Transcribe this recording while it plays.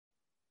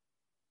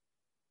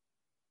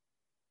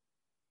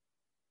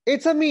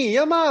It's a me,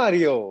 a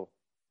Mario.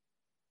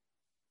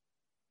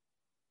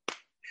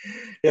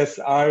 Yes,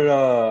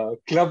 our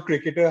club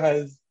cricketer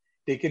has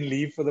taken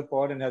leave for the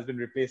pod and has been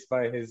replaced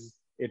by his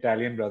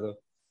Italian brother.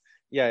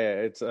 Yeah,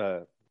 it's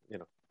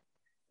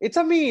it's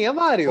a me, a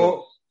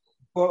Mario.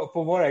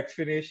 For more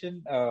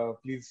explanation,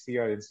 please see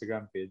our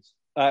Instagram page.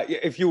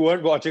 If you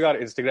weren't watching our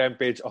Instagram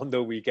page on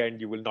the weekend,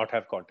 you will not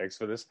have context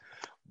for this.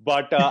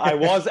 But I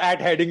was at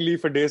Headingley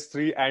for days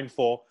 3 and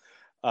 4.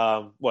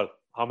 Well,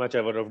 how much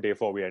ever of day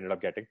 4 we ended up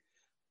getting,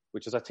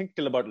 which is, I think,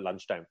 till about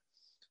lunchtime.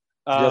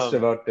 Just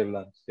about till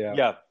lunch, yeah.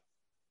 Yeah.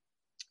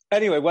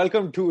 Anyway,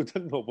 welcome to the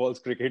No Balls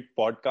Cricket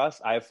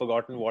podcast. I have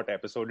forgotten what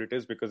episode it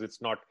is because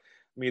it's not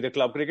me, the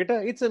club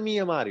cricketer. It's a me,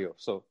 a Mario.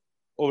 So,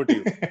 over to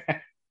you.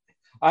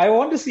 I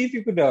want to see if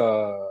you could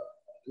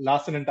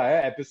last an entire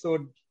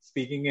episode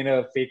speaking in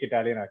a fake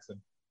Italian accent.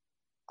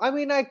 I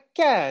mean, I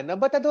can,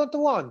 but I don't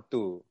want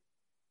to.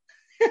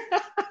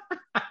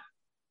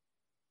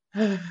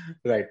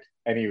 Right.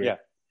 Anyway. Yeah.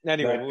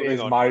 Anyway, that moving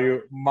is on.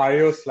 Mario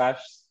 /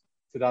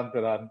 Siddhant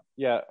Pradhan.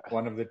 Yeah.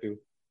 One of the two.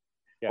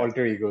 Yeah.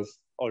 Alter egos.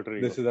 Alter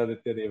ego. This is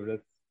Aditya Devrat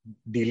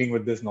dealing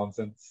with this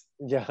nonsense.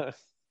 Yeah.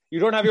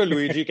 You don't have your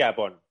Luigi cap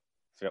on.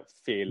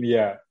 Fail.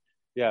 Yeah.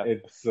 Yeah.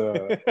 It's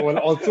well,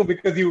 also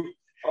because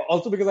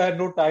I had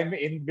no time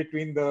in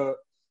between the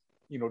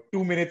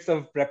 2 minutes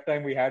of prep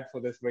time we had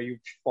for this where you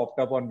popped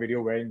up on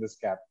video wearing this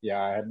cap.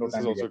 Yeah, I had no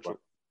time. This is also true.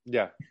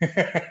 Yeah.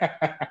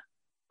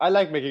 I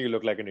like making you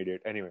look like an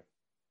idiot. Anyway.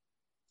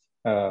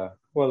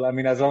 Well, I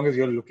mean, as long as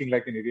you're looking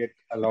like an idiot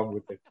along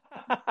with it.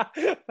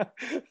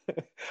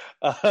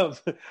 All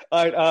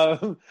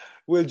right.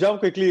 We'll jump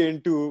quickly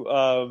into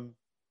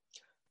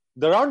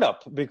the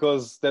roundup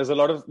because there's a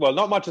lot of, well,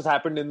 not much has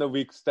happened in the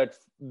weeks that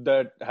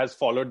has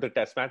followed the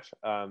test match,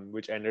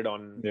 which ended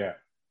on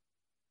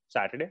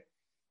Saturday.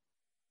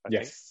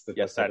 Yes,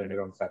 Saturday. Ended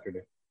on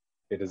Saturday.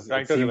 It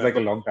seems like a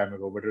long time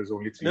ago, but it was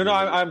only 3 years. No,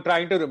 I'm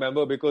trying to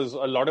remember because a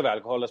lot of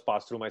alcohol has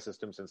passed through my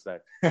system since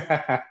that.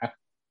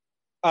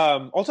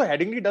 Also,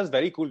 Headingley does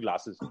very cool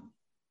glasses.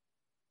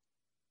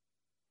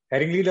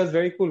 Headingley does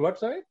very cool what,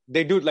 sorry?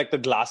 They do like the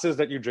glasses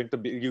that you drink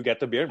you get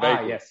the beer. Very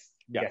cool.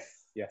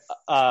 Yes.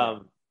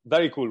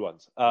 Very cool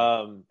ones.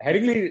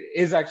 Headingley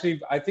is actually,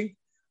 I think,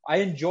 I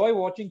enjoy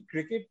watching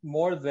cricket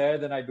more there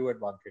than I do at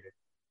Wankhede.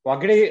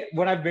 Wankhede,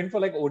 when I've been for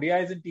like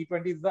ODIs and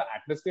T20s, the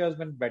atmosphere has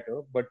been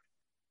better, but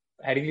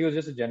Headingley was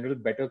just a general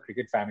better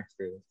cricket fan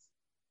experience.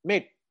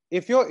 Mate,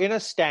 if you're in a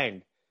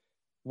stand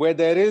where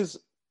there is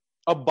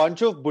a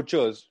bunch of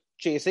butchers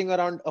chasing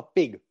around a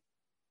pig,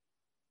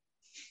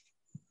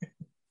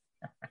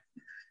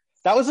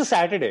 that was a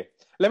Saturday.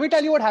 Let me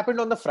tell you what happened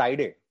on the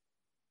Friday.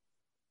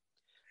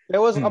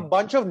 There was a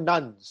bunch of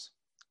nuns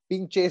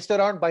being chased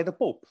around by the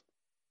Pope.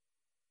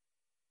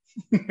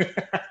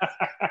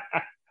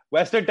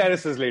 Western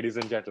Terraces, ladies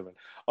and gentlemen.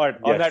 All right,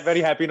 on that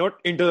very happy note,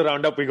 into the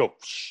roundup we go.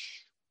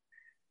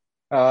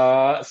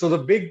 So the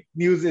big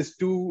news is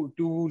two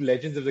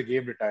legends of the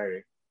game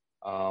retiring.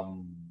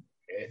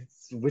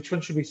 Which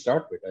one should we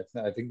start with?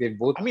 I think they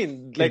both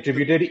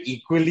contributed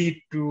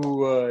equally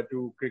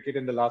to cricket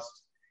in the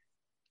last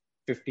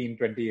 15,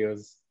 20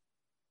 years.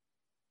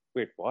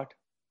 Wait, what?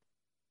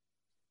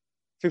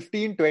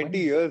 15, 20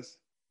 years?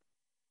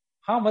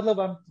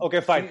 Okay,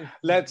 fine.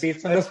 Let's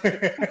before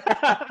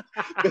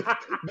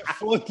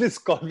this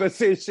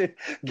conversation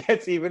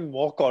gets even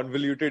more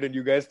convoluted and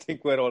you guys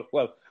think we're all,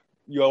 well,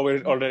 you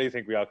already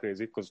think we are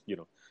crazy because,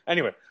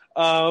 Anyway,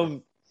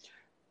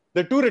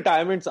 the two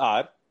retirements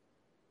are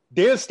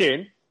Dale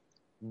Steyn,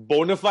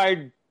 bona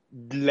fide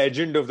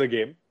legend of the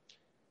game.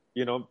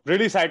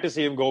 Really sad to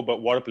see him go,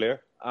 but what a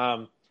player.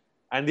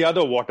 And the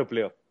other water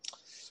player,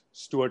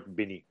 Stuart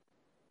Binney.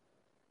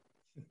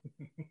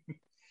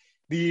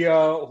 The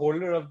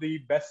holder of the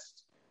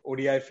best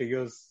ODI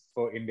figures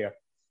for India.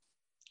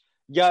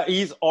 Yeah,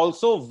 he's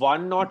also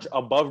one notch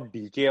above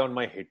DK on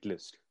my hit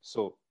list.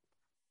 So,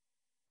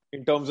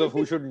 in terms of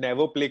who should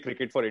never play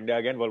cricket for India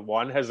again, well,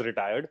 one has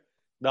retired.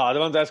 The other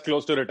one's as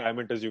close to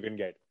retirement as you can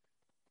get.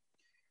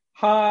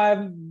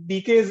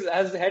 DK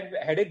has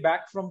headed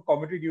back from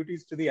commentary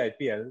duties to the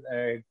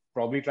IPL,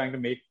 probably trying to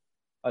make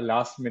a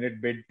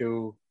last-minute bid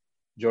to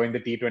join the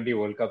T20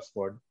 World Cup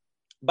squad.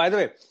 By the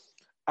way,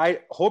 I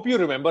hope you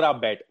remember our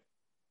bet.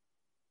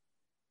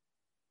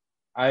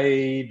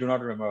 I do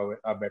not remember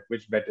our bet.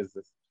 Which bet is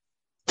this?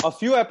 A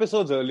few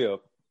episodes earlier,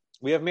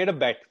 we have made a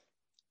bet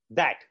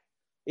that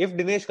if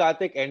Dinesh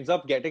Karthik ends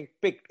up getting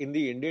picked in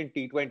the Indian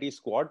T20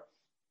 squad,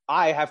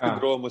 I have to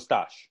grow a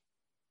moustache.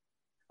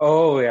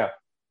 Oh, yeah.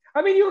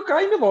 I mean, you're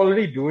kind of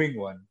already doing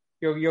one.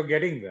 You're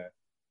getting there.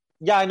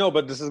 Yeah, I know,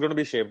 but this is going to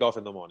be shaved off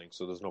in the morning,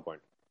 so there's no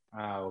point.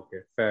 Okay.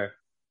 Fair.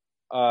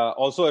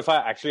 Also, if I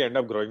actually end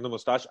up growing the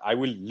moustache, I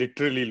will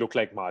literally look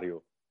like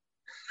Mario.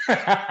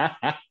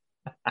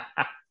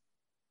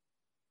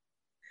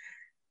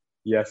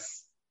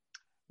 Yes.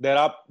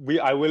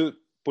 I will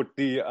put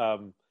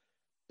the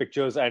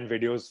pictures and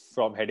videos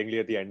from Headingley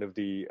at the end of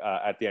the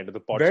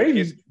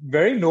podcast.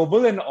 Very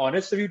noble and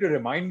honest of you to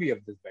remind me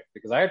of this bet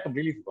because I had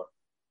completely forgotten.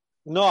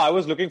 No, I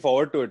was looking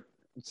forward to it,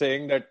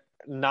 saying that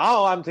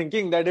now I'm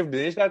thinking that if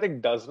Dinesh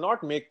Karthik does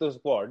not make the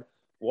squad,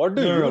 what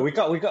do you? No, we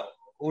can't.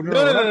 Oh, No, we're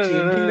no, not no, no,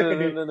 changing the no, no,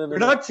 conditions. no, no, no, We're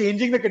no. not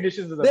changing the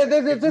conditions of the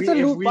There's a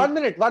loop. 1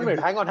 minute. if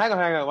Hang on.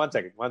 1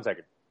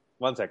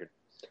 second.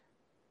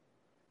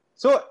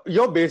 So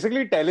you're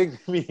basically telling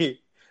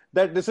me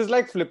that this is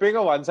like flipping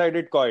a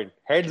one-sided coin.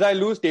 Heads I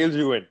lose, tails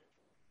you win.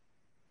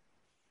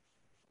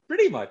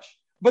 Pretty much.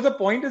 But the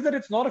point is that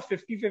it's not a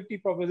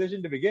 50-50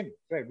 proposition to begin with,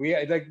 right? We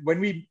like when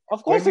we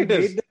Of course when we it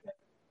is.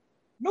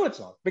 No, it's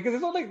not, because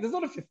it's not like there's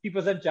not a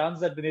 50%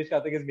 chance that Dinesh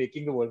Karthik is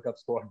making the World Cup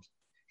squad.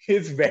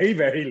 It's very,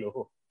 very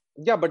low.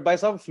 Yeah, but by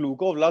some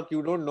fluke of luck,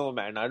 you don't know,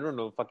 man. I don't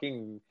know.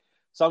 Fucking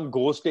some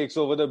ghost takes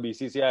over the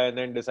BCCI and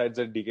then decides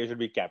that DK should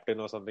be captain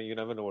or something. You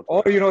never know what.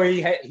 Or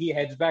he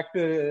heads back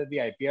to the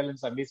IPL and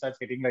suddenly starts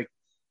hitting like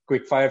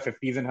quick fire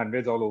 50s and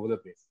 100s all over the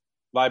place.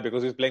 Why?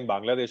 Because he's playing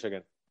Bangladesh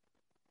again.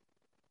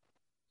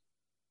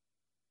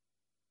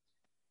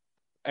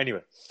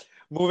 Anyway,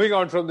 moving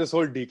on from this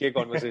whole DK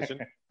conversation.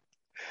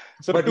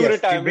 So but two yes,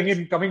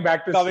 retirements. coming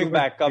back.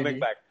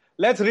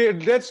 Let's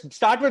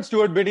start with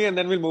Stuart Binney and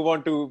then we'll move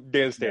on to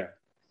Dale Steyn. Yeah.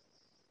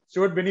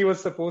 Stuart Binney was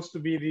supposed to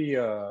be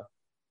the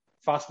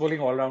fast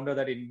bowling all-rounder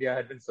that India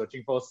had been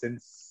searching for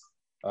since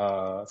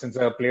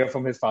a player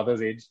from his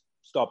father's age.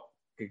 Stop.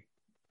 Okay.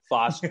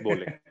 Fast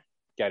bowling.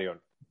 Carry on.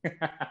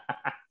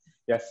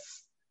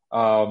 Yes.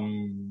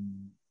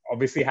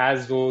 Obviously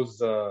has those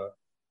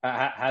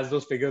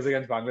figures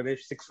against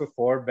Bangladesh. 6 for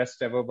 4,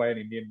 best ever by an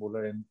Indian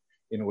bowler in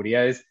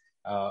ODIs.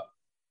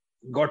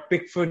 Got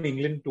picked for an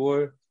England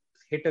tour,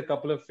 hit a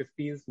couple of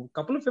 50s or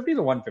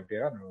 150, I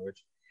don't know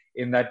which,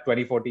 in that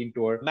 2014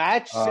 tour.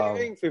 Match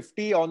saving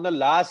 50 on the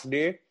last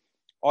day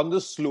on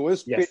the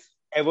slowest pitch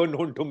ever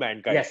known to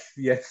mankind.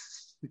 Yes,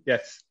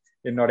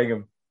 in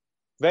Nottingham.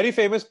 Very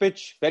famous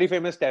pitch, very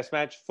famous test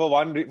match for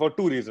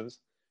two reasons.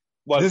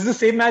 This is the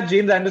same match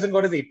James Anderson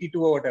got his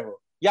 82 or whatever.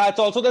 Yeah, it's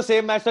also the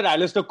same match that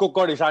Alistair Cook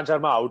got Ishant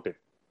Sharma out in.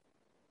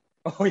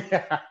 Oh,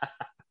 yeah.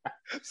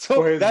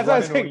 So that's why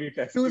I saying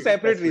two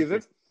separate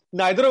reasons,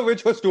 neither of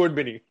which was Stuart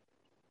Binney.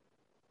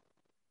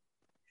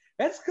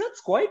 That's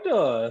quite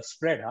a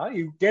spread, huh?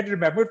 You get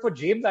remembered for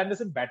James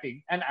Anderson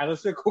batting and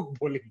Alistair Cook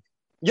bowling.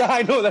 Yeah,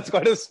 I know. That's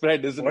quite a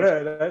spread, isn't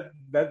it?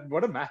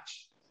 What a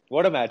match.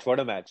 What a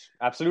match.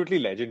 Absolutely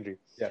legendary.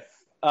 Yes.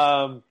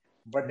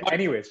 But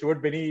anyway,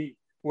 Stuart Binney,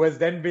 who has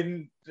then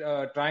been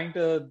trying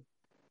to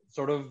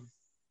sort of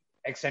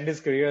extend his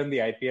career in the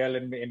IPL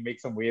and make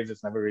some waves,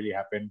 it's never really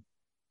happened.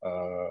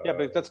 Yeah,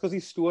 but that's because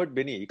he's Stuart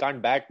Binney. He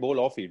can't bat, bowl,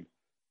 or field.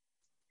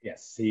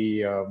 Yes,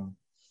 he.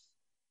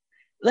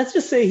 Let's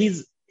just say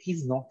he's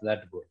not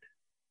that good.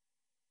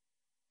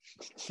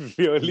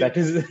 Really? That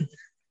is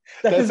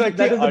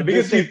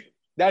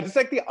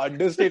the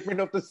understatement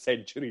of the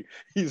century.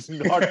 He's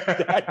not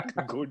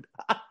that good.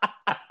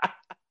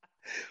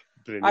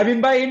 I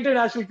mean, by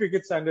international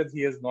cricket standards,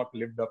 he has not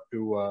lived up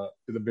to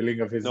the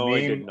billing of his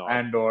name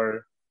and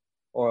or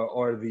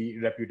the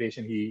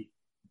reputation he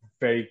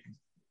very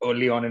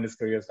early on in his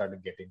career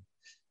started getting.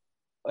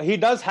 He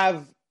does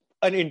have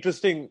an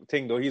interesting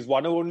thing, though. He's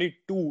one of only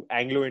 2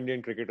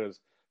 Anglo-Indian cricketers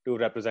to have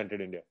represented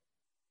India.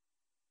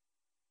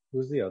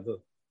 Who's the other?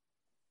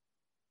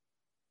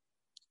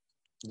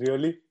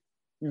 Really?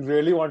 You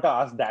really want to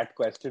ask that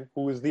question?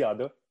 Who is the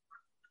other?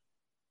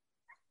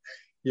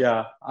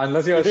 Yeah,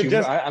 unless you're assuming,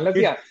 unless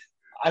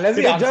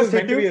the answer is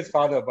meant to be his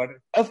father, but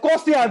of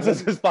course the answer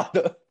is his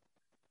father.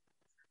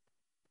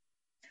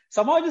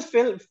 Somehow I just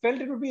felt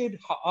it would be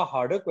a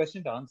harder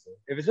question to answer.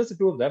 If it's just the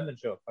 2 of them, then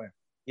sure, fine.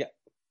 Yeah.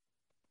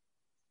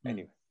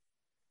 Anyway.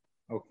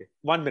 Okay.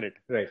 1 minute.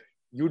 Right.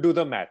 You do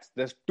the maths.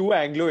 There's 2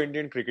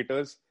 Anglo-Indian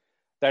cricketers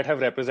that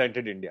have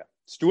represented India.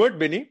 Stuart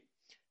Binney.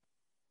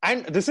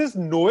 And this is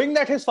knowing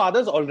that his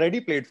father's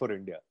already played for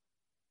India.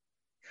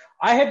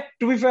 To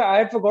be fair, I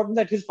had forgotten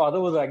that his father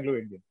was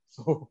Anglo-Indian.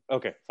 So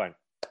okay, fine.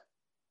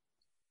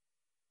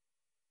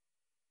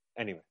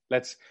 Anyway,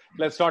 let's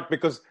not,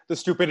 because the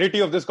stupidity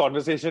of this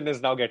conversation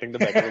is now getting the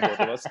better of both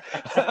of us.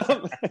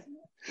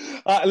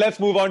 Let's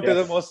move on to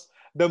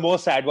the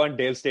most sad one,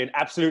 Dale Steyn,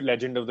 absolute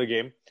legend of the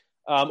game.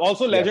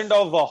 Also legend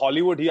of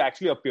Hollywood. He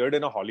actually appeared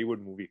in a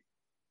Hollywood movie.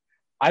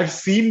 I've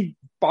seen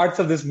parts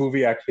of this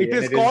movie actually. It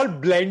is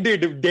called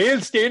Blended. If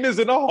Dale Steyn is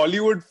in a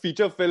Hollywood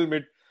feature film,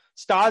 it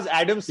stars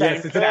Adam Sandler.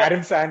 Yes, it's an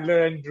Adam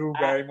Sandler and Drew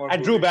Barrymore.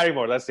 And Drew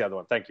Barrymore, that's the other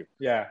one. Thank you.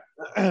 Yeah.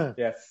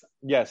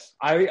 Yes.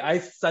 I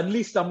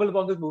suddenly stumbled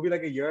upon this movie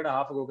like a year and a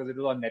half ago because it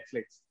was on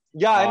Netflix.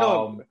 Yeah, I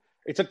know.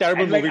 It's a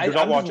terrible movie. Do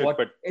not watch it.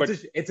 But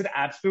it's an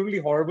absolutely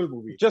horrible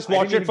movie. Just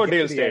watch it for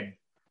Dale Steyn.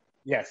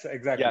 Yes,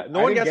 exactly. Yeah,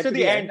 no one gets to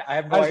the end. I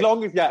have no as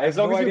long as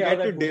you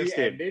get to Dale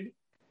Steyn.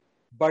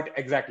 But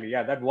exactly,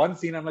 yeah, that one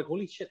scene, I'm like,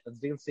 holy shit, that's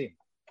Dale Steyn.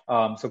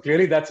 So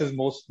clearly, that's his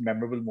most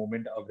memorable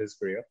moment of his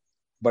career.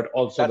 But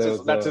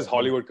also, that's his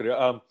Hollywood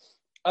career.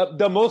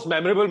 The most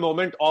memorable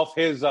moment of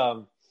his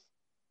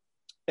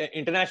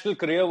international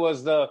career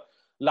was the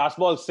last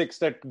ball 6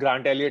 that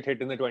Grant Elliott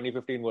hit in the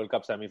 2015 World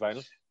Cup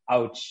semi-final.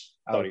 Ouch.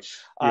 Sorry.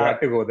 You had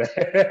to go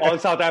there. All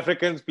South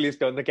Africans, please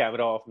turn the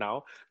camera off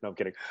now. No, I'm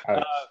kidding.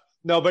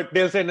 No, but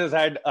Nielsen has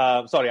had.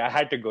 Sorry, I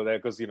had to go there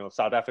because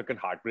South African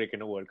heartbreak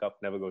in a World Cup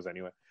never goes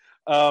anywhere.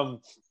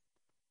 Um,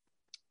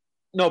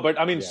 no, but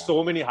I mean, Yeah.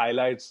 so many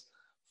highlights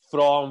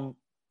from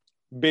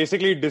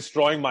basically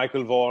destroying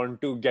Michael Vaughan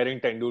to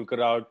getting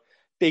Tendulkar out,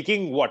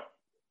 taking what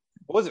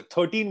was it,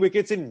 13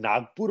 wickets in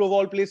Nagpur of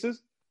all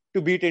places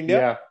to beat India.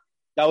 Yeah.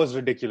 That was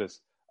ridiculous.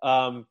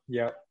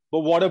 Yeah. But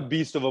what a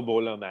beast of a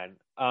bowler, man.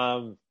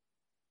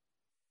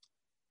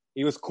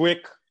 He was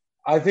quick.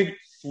 I think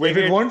if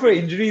it weren't for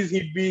injuries,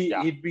 he'd be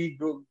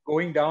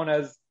going down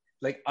as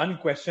like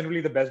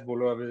unquestionably the best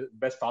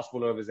fast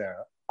bowler of his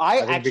era. I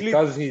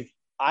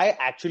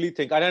actually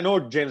think, and I know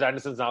James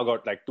Anderson's now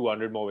got like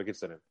 200 more wickets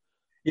than him.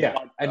 Yeah,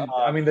 but, and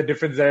I mean the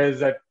difference there is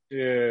that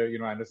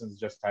Anderson's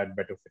just had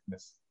better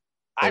fitness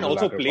and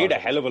also played a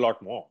hell of a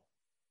lot more.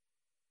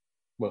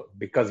 Well,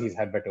 because he's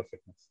had better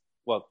fitness.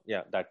 Well,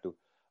 yeah, that too.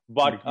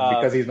 But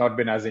because he's not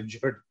been as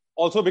injured.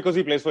 Also because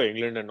he plays for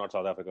England and not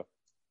South Africa.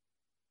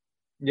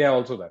 Yeah,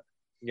 also that.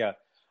 Yeah.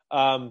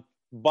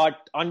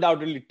 But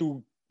undoubtedly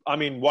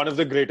one of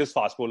the greatest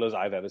fast bowlers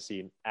I've ever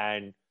seen.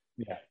 And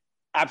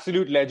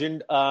absolute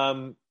legend.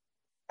 And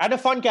a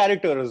fun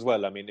character as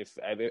well. I mean, if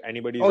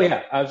anybody's...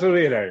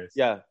 absolutely hilarious.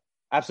 Yeah,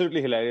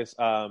 absolutely hilarious.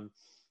 But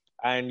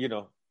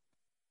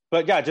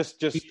yeah,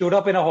 just... He showed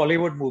up in a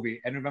Hollywood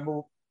movie. And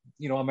remember,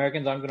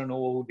 Americans aren't going to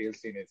know who Dale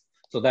Steyn is.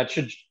 So that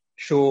should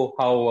show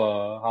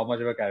how much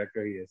of a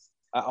character he is.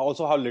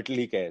 Also how little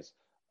he cares.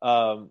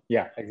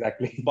 Yeah,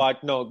 exactly.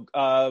 But no,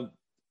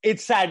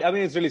 it's sad. I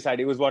mean, it's really sad.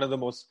 He was one of the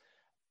most,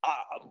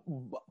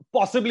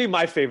 possibly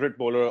my favorite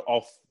bowler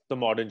of the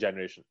modern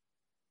generation.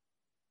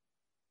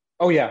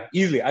 Oh yeah,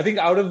 easily. I think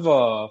out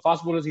of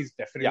fast bowlers, he's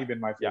definitely been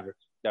my favorite.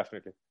 Yeah,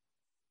 definitely.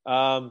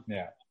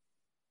 Yeah,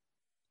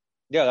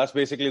 that's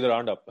basically the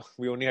roundup.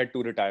 We only had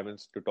 2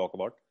 retirements to talk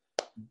about.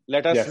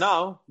 Let us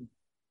now.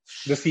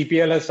 The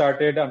CPL has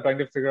started. I'm trying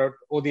to figure out.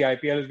 The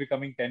IPL is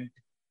becoming 10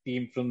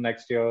 teams from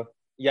next year.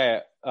 Yeah.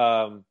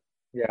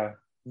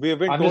 We have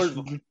been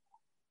told.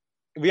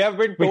 We have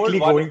been told.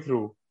 Going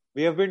through.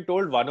 We have been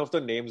told one of the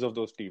names of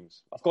those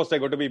teams. Of course, they're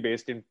going to be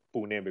based in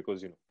Pune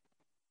because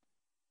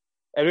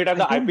every time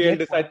the IPL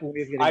decides,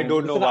 I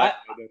don't know why.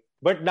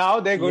 But now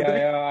they're going to be.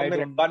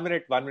 1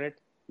 minute.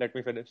 Let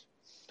me finish.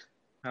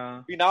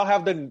 We now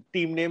have the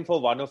team name for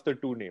one of the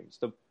 2 names.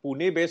 The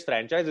Pune-based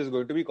franchise is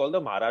going to be called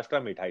the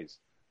Maharashtra Mithais.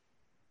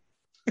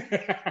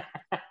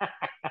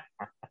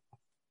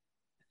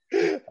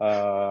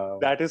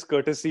 That is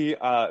courtesy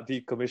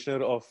the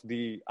commissioner of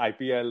the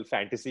IPL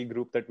fantasy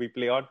group that we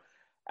play on,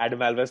 Adam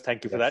Alves.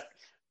 Thank you for that.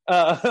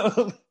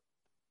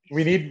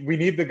 We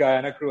need the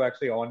Guyana crew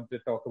actually on to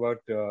talk about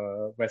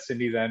West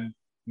Indies, and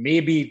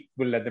maybe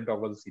we'll let them talk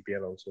about the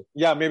CPL also.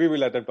 Yeah, maybe we'll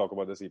let them talk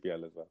about the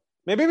CPL as well.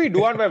 Maybe we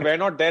do one where we're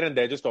not there and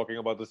they're just talking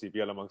about the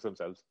CPL amongst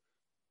themselves.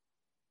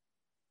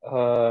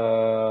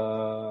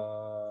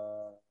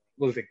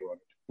 We'll think about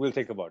it. We'll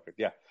think about it.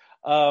 Yeah.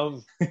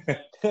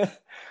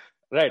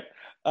 Right.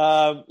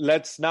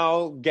 Let's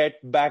now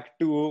get back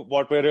to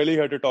what we're really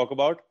here to talk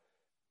about.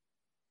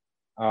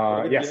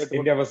 Yes,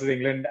 India versus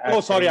England.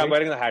 Oh, sorry, I'm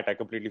wearing the hat. I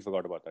completely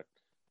forgot about that.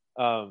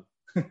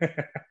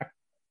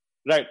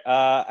 Right.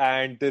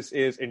 And this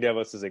is India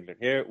versus England.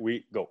 Here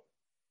we go.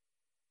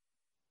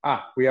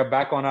 We are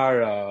back on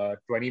our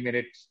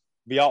 20-minute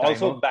We are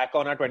also back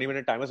on our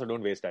 20-minute timer, so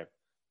don't waste time.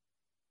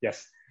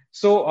 Yes.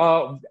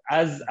 So,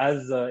 as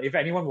if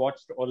anyone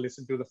watched or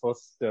listened to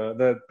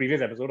the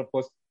previous episode, of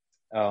course,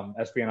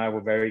 SP and I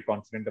were very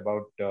confident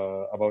about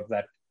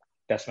that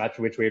test match,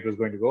 which way it was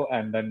going to go,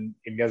 and then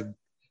India's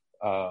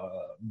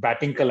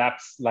batting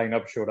collapse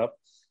lineup showed up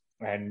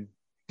and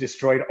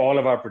destroyed all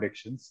of our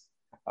predictions.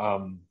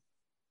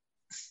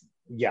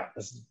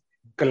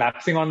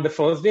 Collapsing on the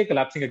first day,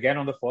 collapsing again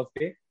on the fourth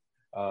day.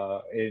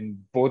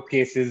 In both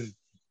cases,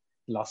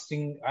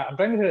 lasting. I'm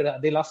trying to say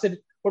they lasted.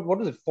 What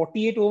was it?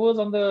 48 overs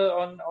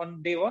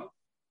on day one.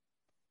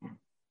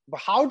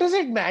 How does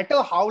it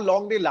matter how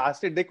long they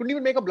lasted? They couldn't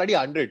even make a bloody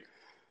 100.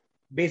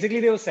 Basically,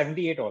 they were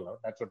 78 all out.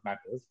 That's what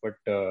matters. But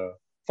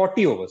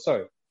 40 overs.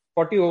 Sorry,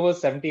 40 overs,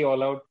 70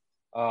 all out.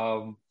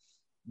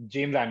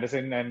 James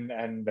Anderson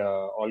and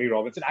Ollie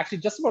Robinson. Actually,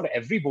 just about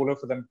every bowler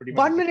for them pretty much.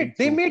 1 minute.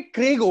 They made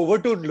Craig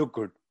Overton look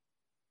good.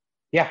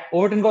 Yeah,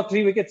 Overton got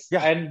 3 wickets.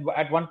 Yeah. And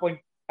at one point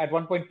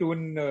 2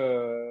 in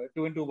 2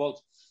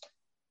 balls.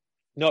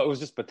 No, it was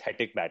just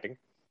pathetic batting.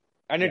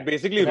 And it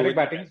basically ruined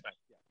batting.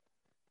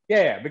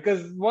 Yeah,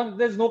 because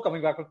there's no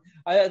coming back.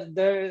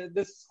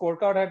 This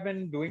scorecard had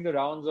been doing the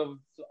rounds of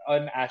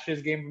an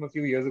Ashes game from a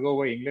few years ago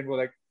where England were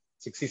like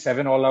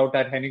 67 all out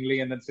at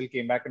Headingley and then still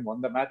came back and won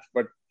the match,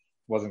 but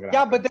wasn't going to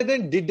happen. But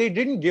then they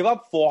didn't give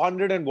up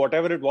 400 and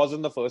whatever it was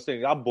in the first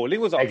inning. Our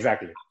bowling was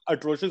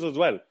atrocious as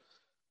well.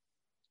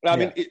 I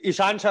mean,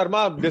 Ishant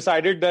Sharma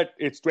decided that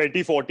it's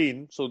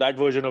 2014, so that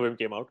version of him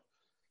came out.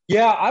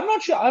 Yeah, I'm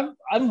not sure.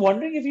 I'm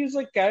wondering if he was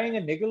like carrying a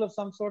niggle of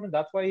some sort, and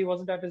that's why he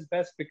wasn't at his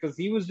best, because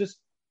he was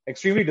just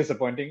extremely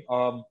disappointing.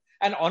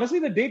 And honestly,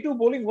 the day 2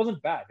 bowling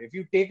wasn't bad. If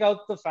you take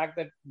out the fact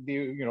that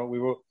we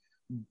were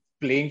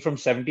playing from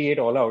 78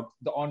 all out.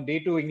 On day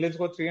 2, England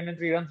scored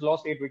 303 runs,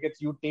 lost 8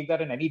 wickets. You'd take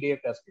that in any day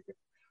of Test cricket.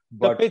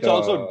 The But pitch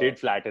also did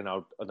flatten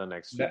out the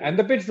next few and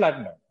the pitch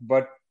flattened out.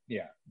 But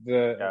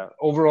the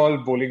overall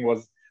bowling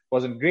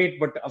wasn't great.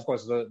 But of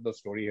course, the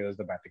story here is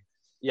the batting.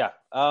 Yeah.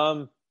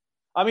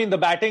 I mean, the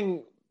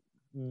batting,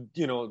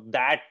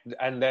 that,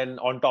 and then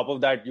on top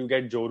of that, you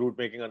get Joe Root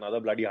making another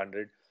bloody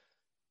 100.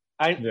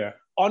 And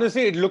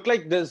honestly, it looked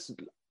like this.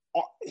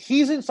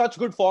 He's in such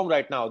good form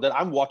right now that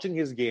I'm watching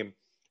his game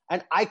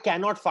and I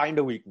cannot find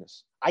a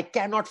weakness. How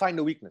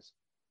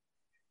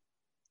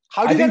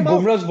do you think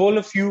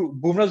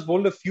Bumrah's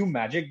bowled a few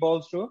magic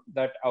balls to him,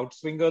 that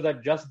outswinger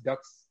that just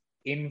ducks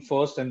in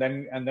first and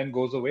then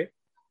goes away.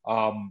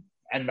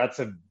 And that's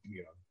a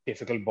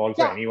difficult ball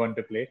for anyone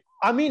to play.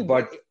 I mean,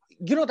 but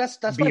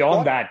that's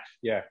beyond that.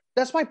 Yeah,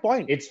 that's my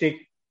point. It's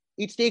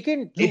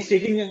taking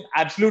an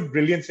absolute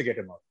brilliance to get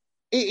him out.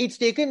 It's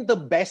taken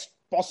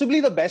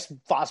possibly the best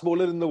fast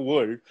bowler in the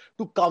world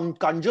to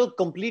conjure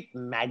complete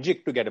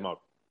magic to get him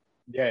out.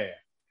 Yeah.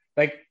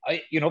 Like,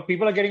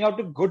 people are getting out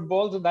to good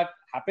balls and that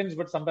happens,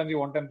 but sometimes you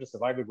want them to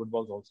survive with good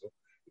balls also.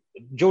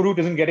 Joe Root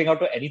isn't getting out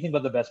to anything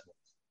but the best balls.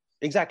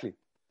 Exactly.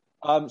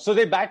 So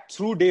they bat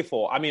through day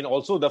 4. I mean,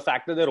 also the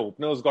fact that their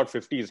openers got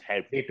 50s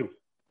helped. Day 2.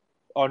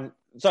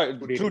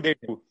 Through day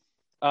 2.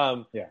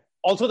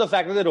 Also, the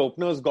fact that their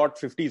openers got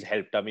 50s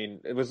helped. I mean,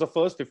 it was the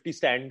first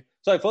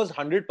first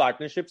 100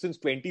 partnership since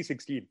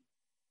 2016.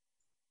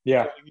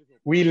 Yeah.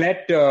 We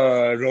let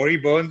Rory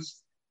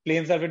Burns play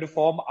himself into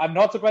form. I'm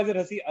not surprised that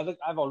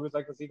I've always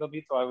liked Haseeb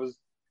Hameed, so I was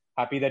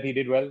happy that he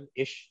did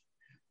well-ish.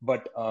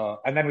 But,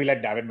 and then we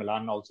let David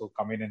Malan also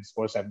come in and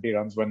score 70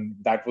 runs when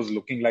that was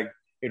looking like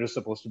it was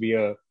supposed to be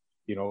a,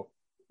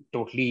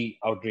 totally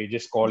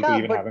outrageous call to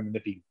even have him in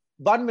the team.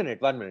 1 minute.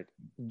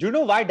 Do you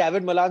know why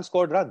David Malan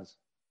scored runs?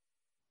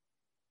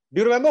 Do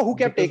you remember who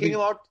kept taking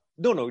him out?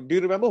 No. Do you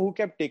remember who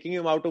kept taking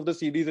him out of the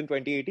series in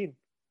 2018?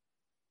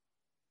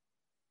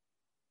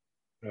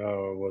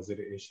 Was it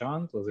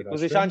Ishant? It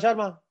was Ishant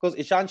Sharma. Because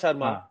Ishant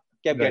Sharma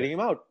kept getting him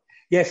out.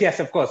 Yes,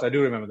 of course. I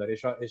do remember that.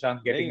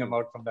 Ishant getting him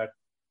out from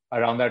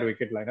around that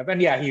wicket lineup. And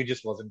he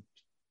just wasn't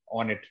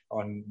on it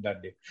on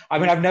that day. I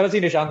mean, I've never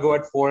seen Ishant go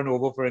at 4 and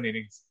over for an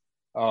innings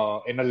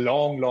in a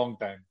long, long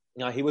time.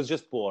 Yeah, he was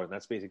just poor. And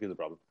that's basically the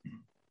problem.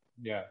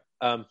 Yeah.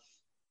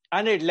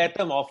 And it let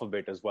them off a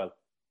bit as well.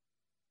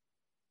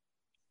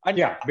 And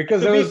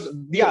because there was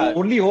the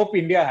only hope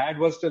India had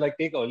was to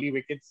take early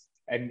wickets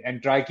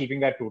and try keeping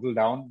that total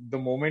down. The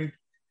moment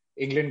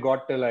England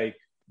got to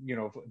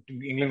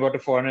England got to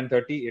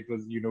 430, it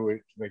was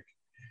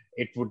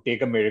it would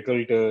take a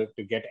miracle to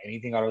get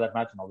anything out of that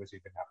match, and obviously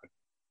it didn't happen.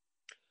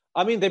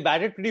 I mean, they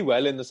batted pretty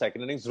well in the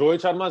second innings.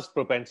 Rohit Sharma's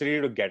propensity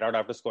to get out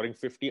after scoring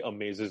 50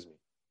 amazes me.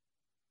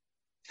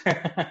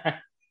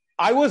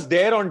 I was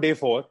there on day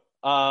 4.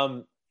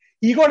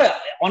 He got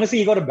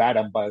a bad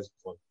umpire's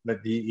call.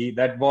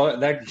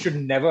 That should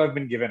never have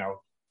been given out.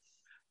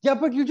 Yeah,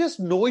 but you just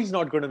know he's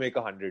not going to make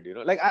 100.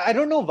 I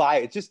don't know why.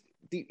 It just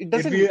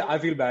doesn't. I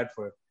feel bad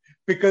for it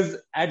because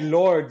at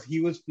Lords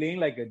he was playing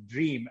like a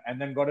dream and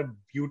then got a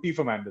beauty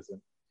from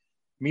Anderson.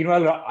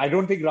 Meanwhile, I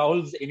don't think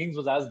Rahul's innings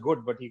was as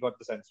good, but he got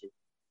the century.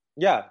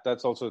 Yeah,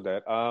 that's also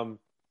there.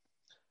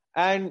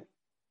 And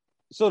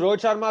so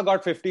Rohit Sharma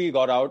got 50, he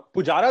got out.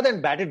 Pujara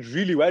then batted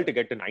really well to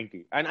get to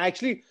 90. And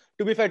actually,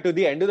 to be fair, to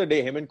the end of the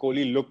day, him and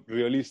Kohli looked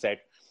really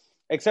set.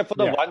 Except for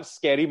the one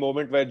scary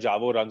moment where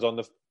Javo runs on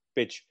the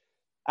pitch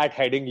at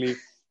Headingley,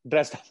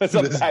 dressed up as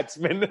a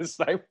batsman this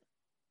time.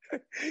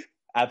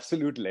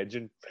 Absolute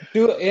legend.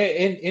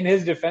 In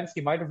his defense,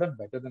 he might have done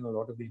better than a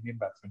lot of the Indian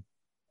batsmen.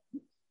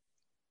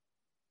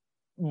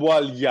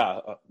 Well, yeah,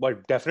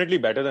 but definitely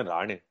better than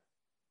Rane.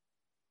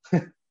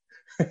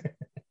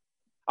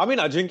 I mean,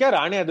 Ajinkya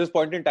Rane at this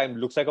point in time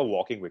looks like a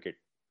walking wicket.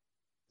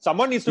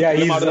 Someone needs to pull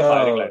him out of the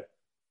firing line.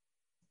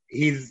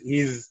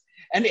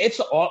 And it's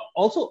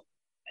also,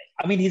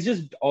 I mean, he's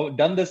just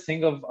done this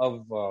thing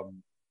of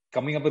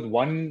coming up with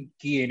one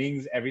key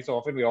innings every so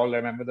often. We all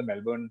remember the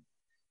Melbourne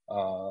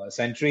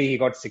century. He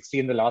got 60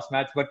 in the last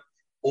match, but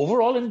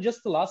overall in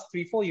just the last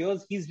 3-4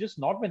 years, he's just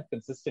not been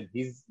consistent.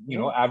 He's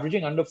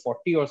averaging under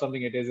 40 or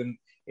something. It is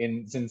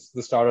in since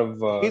the start of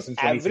since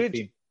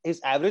 2016. His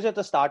average at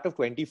the start of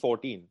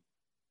 2014.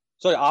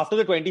 Sorry, after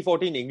the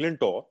 2014 England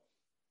tour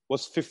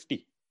was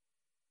 50.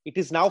 It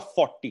is now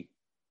 40.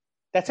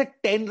 That's a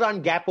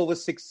 10-run gap over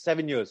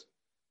 6-7 years.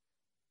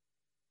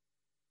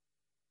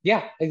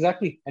 Yeah,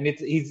 exactly. And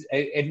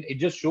it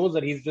just shows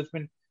that he's just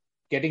been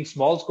getting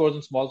small scores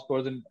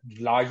and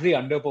largely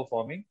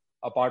underperforming,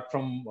 apart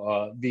from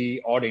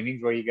the odd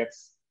innings where he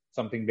gets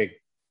something big.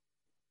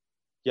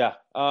 Yeah,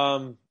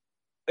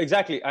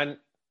 exactly. And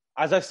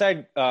as I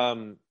said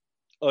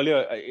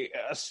earlier,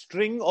 a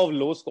string of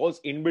low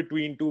scores in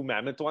between two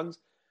mammoth ones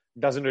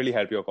doesn't really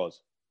help your cause.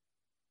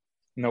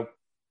 Nope.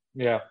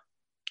 Yeah.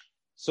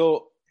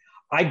 So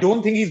I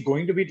don't think he's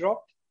going to be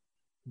dropped,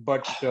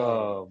 but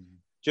do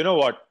you know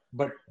what?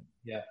 But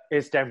yeah,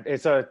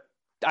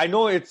 I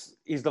know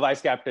he's the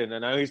vice captain,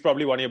 and I know he's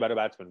probably one of your better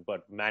batsmen.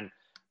 But man,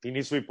 he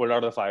needs to be pulled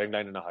out of the firing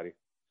line in a hurry.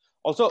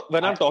 Also,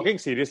 when I'm talking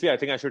seriously, I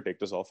think I should take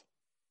this off.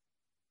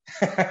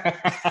 It's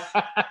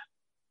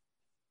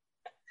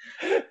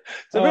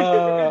a bit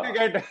difficult to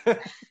get.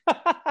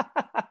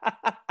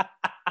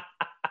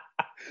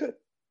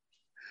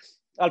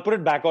 I'll put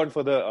it back on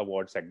for the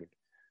award segment.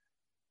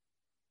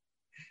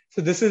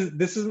 So this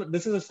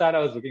is a stat I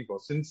was looking for.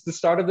 Since the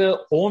start of the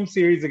home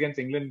series against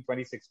England in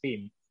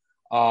 2016,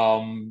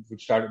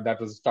 which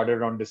started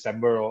around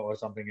December or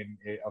something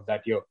of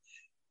that year,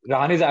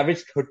 Rahane's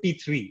averaged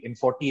 33 in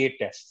 48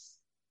 tests.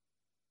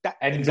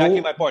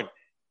 Exactly my point.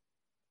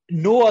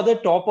 No other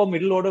top or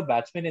middle order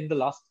batsman in the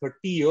last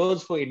 30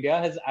 years for India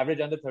has averaged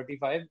under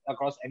 35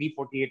 across any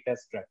 48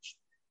 test stretch.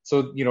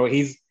 So,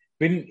 he's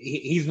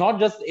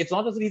not just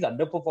that he's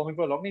underperforming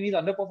for a long time, he's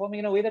underperforming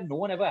in a way that no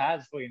one ever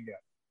has for India.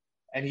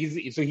 And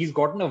he's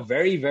gotten a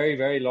very, very,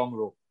 very long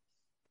rope.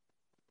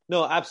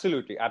 No,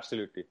 absolutely.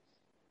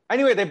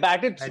 Anyway, they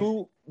batted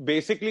through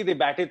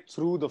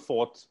the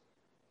fourth,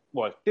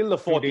 till the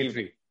fourth day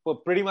 3. For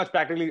pretty much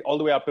practically all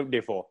the way up to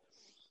day 4.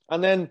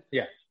 And then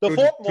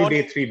through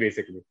day 3,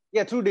 basically.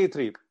 Yeah, through day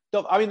 3.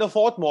 The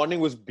fourth morning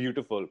was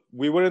beautiful.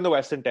 We were in the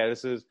Western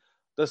Terraces.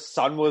 The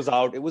sun was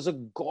out. It was a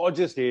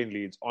gorgeous day in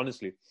Leeds,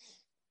 honestly.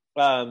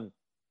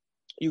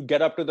 You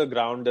get up to the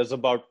ground. There's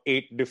about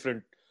 8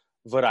 different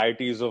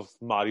varieties of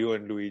Mario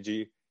and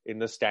Luigi in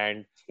the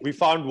stand. We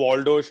found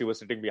Waldo. She was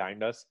sitting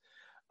behind us.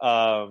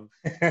 The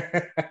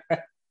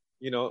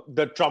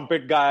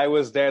trumpet guy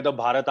was there, the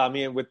Bharat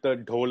Army with the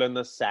dhol and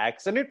the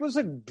sax. And it was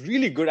a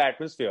really good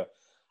atmosphere.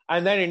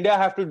 And then India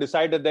have to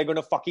decide that they're going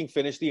to fucking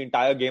finish the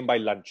entire game by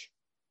lunch.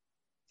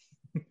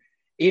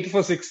 8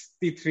 for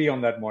 63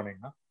 on that morning,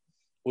 huh?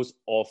 It was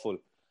awful.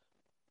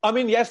 I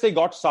mean, yes, they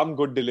got some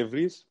good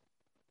deliveries.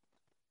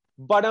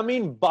 But I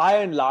mean, by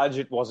and large,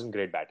 it wasn't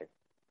great batting.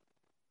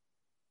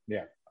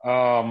 Yeah.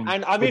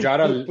 And I mean,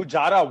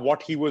 Pujara,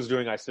 what he was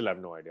doing, I still have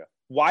no idea.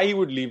 Why he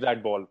would leave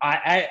that ball.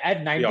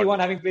 At 91,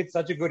 having played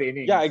such a good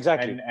innings. Yeah,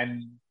 exactly.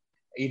 And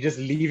he just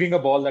leaving a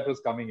ball that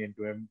was coming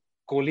into him.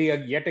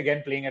 Kohli yet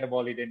again playing at a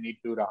ball he didn't need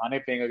to.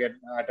 Rahane playing again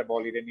at a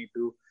ball he didn't need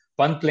to.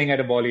 Pant playing at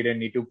a ball he didn't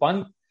need to.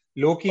 Pant,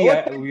 low-key...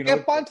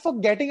 Pant for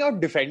getting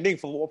out defending.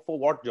 For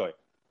what joy?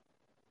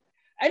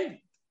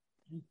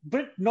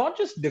 But not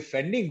just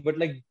defending, but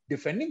like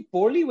defending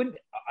poorly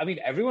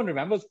everyone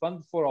remembers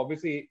Pant for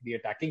obviously the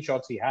attacking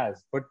shots he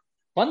has, but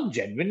Pant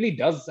genuinely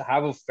does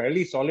have a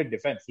fairly solid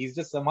defense. He's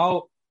just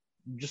somehow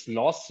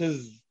lost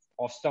his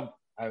off stump,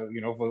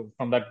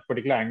 from that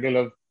particular angle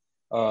of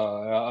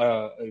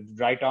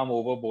right arm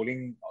over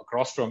bowling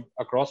across him.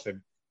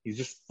 He's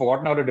just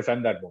forgotten how to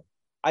defend that ball.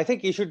 I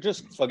think he should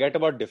just forget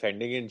about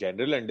defending in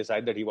general and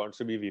decide that he wants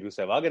to be Viru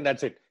Sehwag, and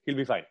that's it. He'll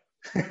be fine.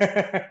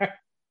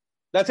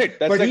 That's it.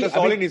 That's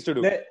all he needs to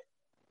do.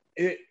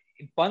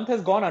 Pant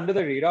has gone under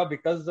the radar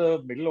because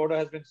the middle order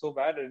has been so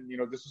bad, and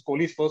this was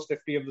Kohli's first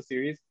 50 of the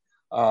series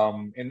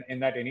in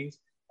that innings,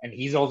 and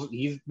he's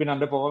been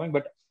underperforming.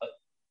 But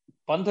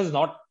Pant has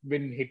not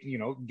been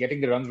getting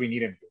the runs we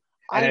need him to,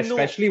 and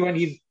especially when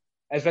he's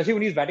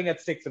batting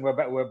at 6 and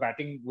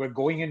we're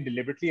going in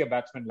deliberately a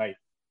batsman light.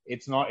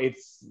 It's not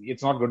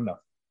good enough.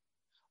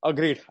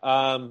 Agreed.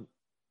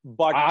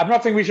 But I'm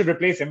not saying we should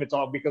replace him. It's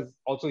all because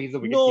also he's a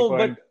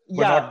wicketkeeper, and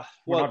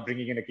we're not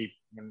bringing in a keeper.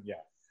 Yeah.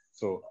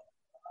 So.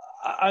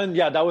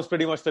 That was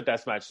pretty much the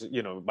test match.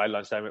 By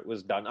lunchtime it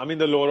was done. I mean,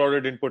 the lower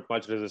order didn't put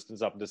much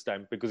resistance up this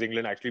time because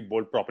England actually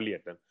bowled properly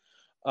at them.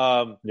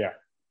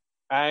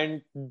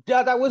 And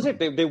that was it.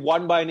 They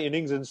won by an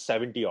innings in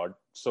 70 odd.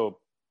 So,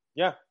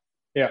 yeah.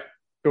 Yeah.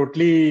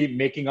 Totally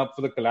making up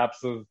for the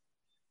collapse of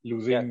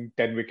losing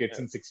 10 wickets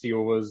in 60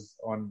 overs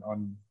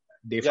on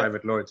day 5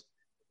 at Lord's.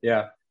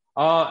 Yeah.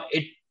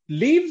 It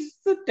leaves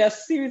the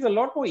test series a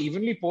lot more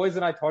evenly poised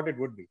than I thought it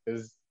would be.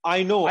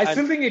 I know. I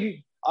still think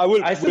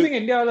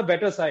India are the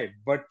better side,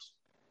 but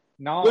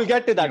now we'll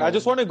get to that. I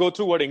just want to go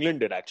through what England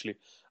did actually,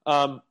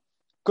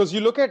 because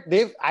you look at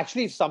they've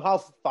actually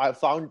somehow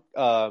found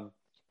a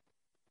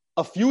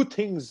few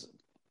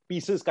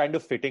pieces kind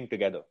of fitting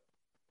together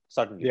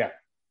suddenly. Yeah,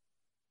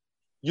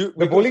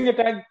 the bowling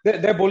attack,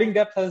 their bowling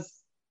depth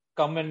has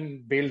come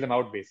and bailed them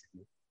out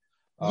basically.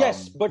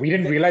 Yes, but we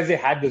didn't realize they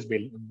had this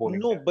bowling.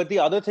 No, but the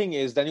other thing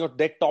is then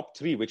their top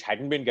 3, which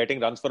hadn't been getting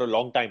runs for a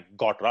long time,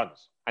 got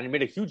runs, and it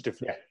made a huge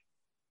difference. Yeah.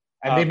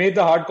 And they made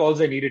the hard calls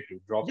they needed to,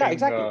 dropping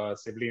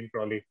Sibley and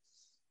Crawley.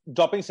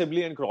 Dropping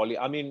Sibley and Crawley.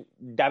 I mean,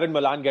 David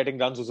Malan getting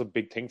runs was a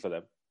big thing for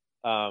them.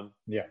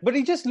 But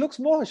he just looks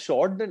more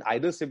assured than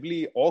either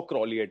Sibley or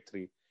Crawley at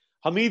 3.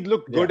 Hamid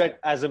looked good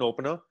as an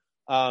opener.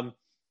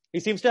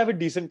 He seems to have a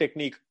decent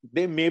technique.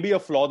 There may be a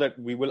flaw that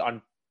we will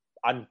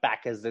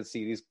unpack as the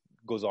series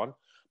goes on.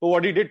 But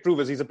what he did prove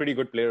is he's a pretty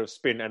good player of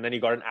spin, and then he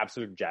got an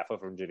absolute jaffa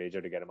from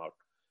Jadeja to get him out.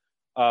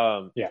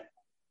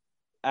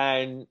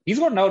 And he's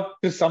gotten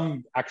out to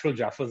some actual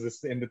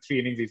jaffas in the 3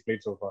 innings he's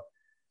played so far.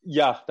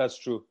 Yeah, that's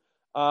true.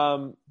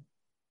 I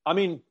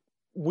mean,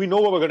 we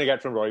know what we're going to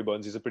get from Rory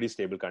Burns. He's a pretty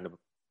stable kind of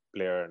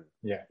player.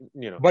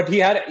 And, But he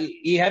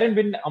hadn't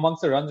been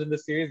amongst the runs in the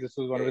series. This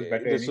was one of his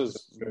better innings.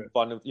 This was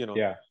one of,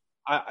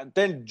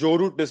 then Joe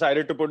Root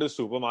decided to put his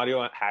Super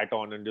Mario hat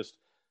on and just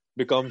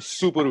becomes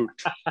Super Root.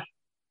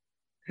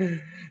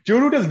 Joe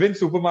Root has been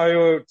Super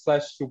Mario /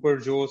 Super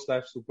Joe /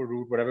 Super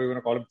Root, whatever you want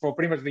to call him, for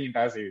pretty much the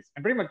entire series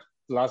and pretty much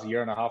the last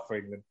year and a half for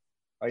England.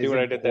 See what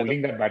I did there?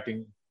 Holding that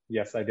batting.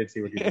 Yes, I did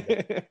see what you did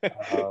there.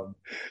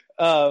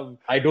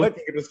 I don't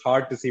think it was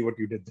hard to see what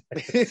you did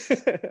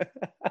there.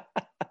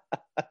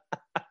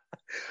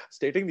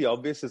 Stating the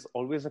obvious is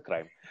always a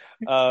crime.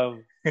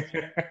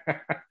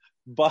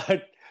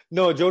 But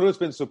no, Joe Root's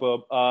been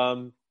superb.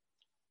 Johnny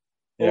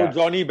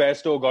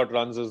Bairstow got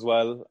runs as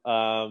well.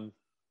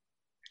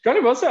 Johnny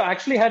Bairstow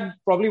actually had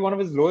probably one of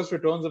his lowest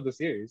returns of the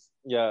series.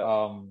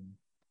 Yeah.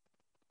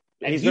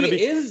 And he's going to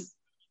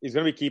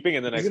be keeping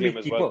in the next game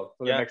as well.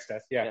 For the next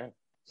test. Yeah.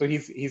 So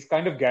he's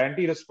kind of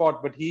guaranteed a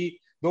spot, but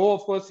though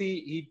of course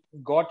he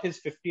got his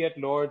 50 at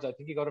Lords. I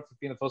think he got a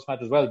 50 in the first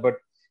match as well, but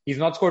he's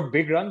not scored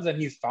big runs and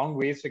he's found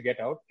ways to get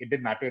out. It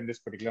didn't matter in this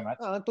particular match.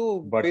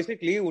 But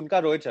basically,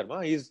 unka Rohit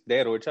Sharma, he's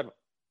there, Rohit Sharma.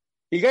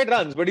 He'll get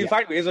runs, but he'll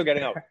find ways of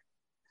getting out.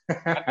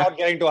 And not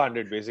getting to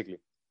 100, basically.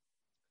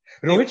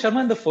 Rohit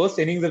Sharma in the first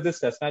innings of this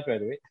test match, by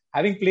the way,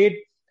 having played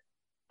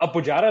a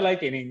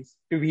Pujara-like innings,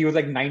 he was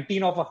like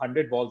 19 off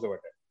 100 balls over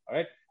there. All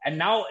right. And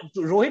now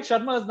Rohit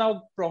Sharma is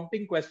now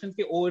prompting questions.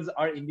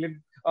 Are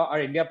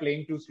India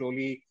playing too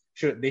slowly?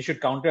 They should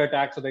counter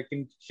attack so they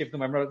can shift the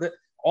momentum.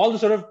 All the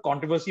sort of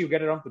controversy you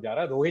get around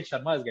Pujara, Rohit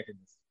Sharma is getting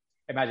this.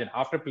 Imagine,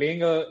 after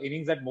playing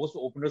innings that most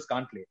openers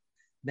can't play,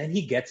 then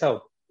he gets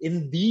out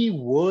in the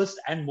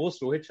worst and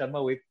most Rohit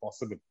Sharma way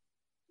possible.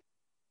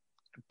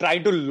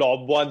 Trying to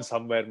lob one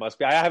somewhere must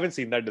be. I haven't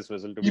seen that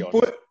dismissal, to be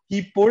honest.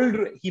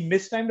 He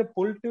mistimed a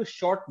pull to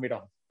short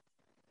mid-on.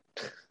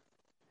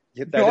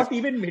 Not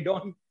even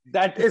mid-on.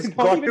 That has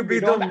got to be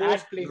the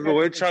most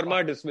Rohit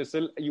Sharma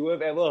dismissal you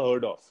have ever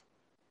heard of.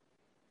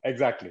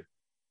 Exactly.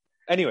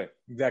 Anyway.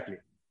 Exactly.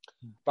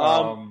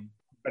 But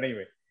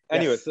anyway.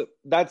 Anyway, so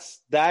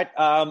that's that.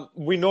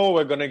 We know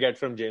we're going to get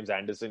from James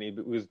Anderson. He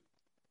was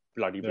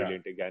bloody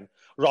brilliant again.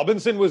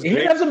 Robinson was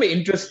England great.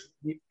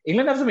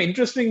 England have some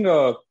interesting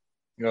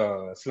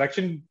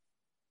selection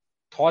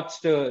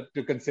thoughts to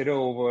consider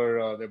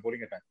over their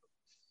bowling attack.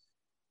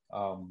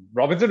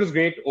 Robinson was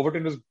great.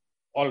 Overton was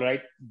all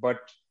right. But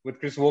with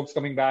Chris Wokes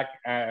coming back,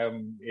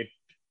 it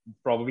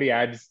probably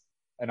adds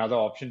another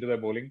option to their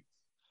bowling.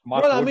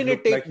 They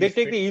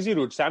take the easy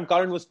route. Sam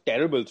Curran was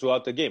terrible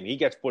throughout the game. He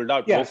gets pulled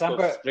out. Yeah, Sam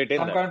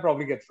Curran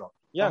probably gets dropped.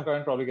 Sam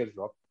Curran probably gets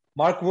dropped.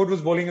 Mark Wood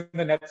was bowling in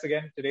the nets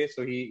again today,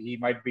 so he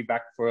might be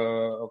back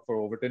for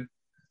Overton.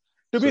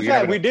 To be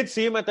fair, we did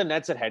see him at the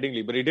nets at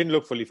Headingley, but he didn't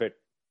look fully fit.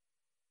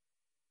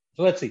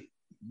 So let's see.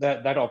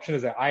 That option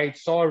is there. I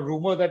saw a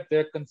rumor that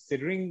they're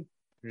considering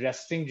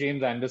resting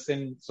James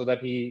Anderson so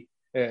that he,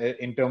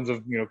 in terms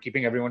of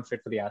keeping everyone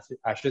fit for the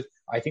Ashes,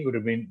 I think it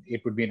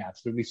would be an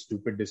absolutely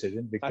stupid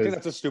decision because I think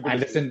that's a stupid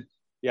Anderson.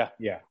 Decision.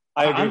 Yeah.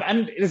 I agree.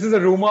 And this is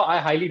a rumor. I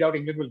highly doubt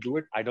England will do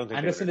it. I don't think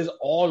Anderson is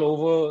all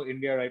over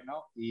India right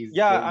now. He's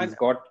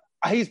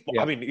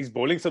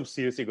bowling some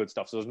seriously good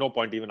stuff. So there's no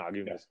point even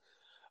arguing this.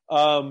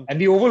 And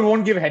the Oval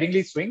won't give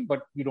Headingley swing,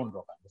 but you don't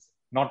drop Anderson.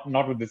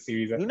 Not with this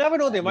series. You never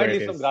know. They might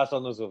leave some grass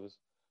on the surface.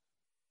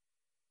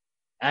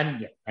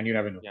 And you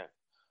never know. Yeah.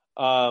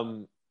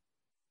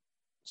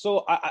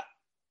 So I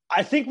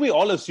think we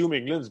all assume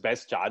England's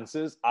best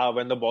chances are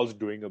when the ball's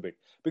doing a bit.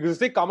 Because if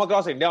they come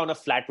across India on a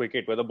flat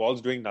wicket where the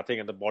ball's doing nothing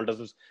and the ball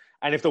doesn't,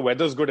 and if the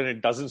weather's good and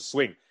it doesn't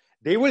swing,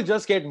 they will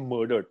just get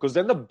murdered. Because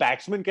then the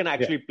batsman can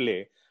actually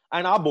play.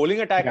 And our bowling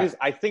attack is,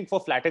 I think, for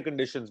flatter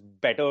conditions,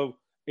 better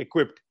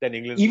equipped than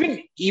England.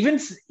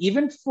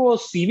 Even for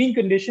seaming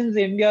conditions,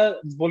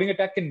 India's bowling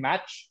attack can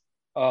match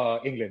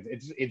England.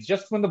 It's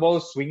just when the ball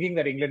is swinging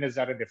that England is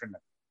at a different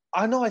level.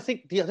 No, I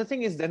think the other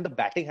thing is then the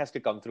batting has to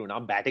come through. Now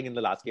batting in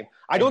the last game.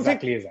 I don't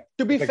think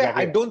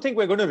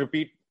we're going to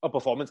repeat a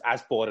performance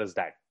as poor as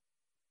that.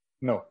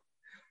 No.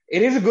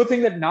 It is a good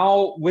thing that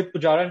now with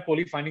Pujara and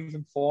Kohli finding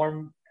some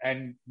form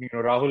and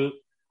Rahul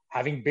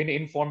having been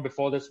in form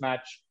before this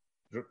match,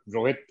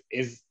 Rohit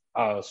is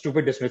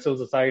stupid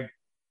dismissals aside,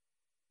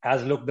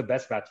 has looked the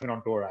best batsman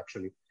on tour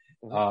actually.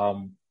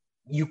 Mm-hmm.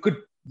 You could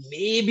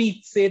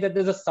maybe say that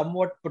there's a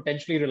somewhat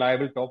potentially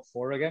reliable top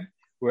four again,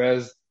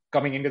 whereas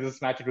coming into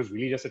this match, it was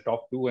really just a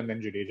top two and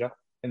then Jadeja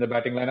in the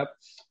batting lineup.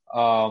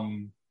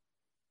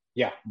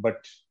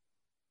 But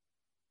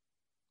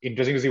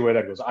interesting to see where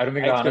that goes. I don't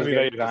think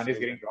Rahane is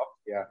getting dropped.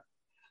 Yeah.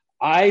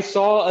 I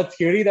saw a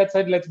theory that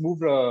said, let's move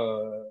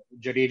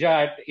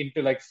Jadeja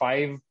into like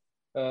 5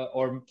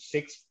 or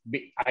 6.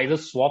 Either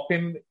swap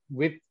him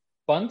with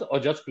Pant or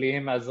just play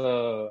him as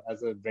a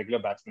regular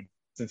batsman,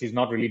 since he's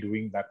not really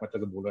doing that much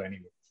as a bowler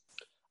anyway.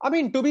 I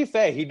mean, to be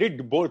fair, he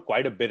did bowl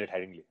quite a bit at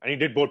Headingley, and he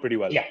did bowl pretty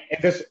well. Yeah,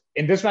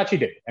 in this match he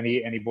did, and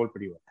he bowled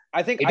pretty well.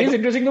 I think it is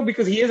interesting though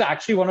because he is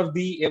actually one of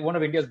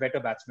India's better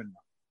batsmen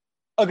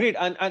now. Agreed,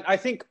 and I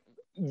think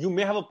you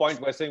may have a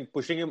point by saying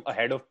pushing him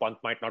ahead of Pant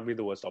might not be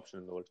the worst option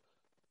in the world.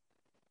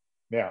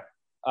 Yeah,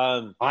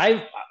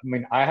 I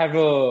have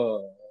a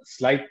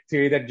slight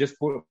theory that just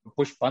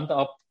push Pant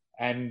up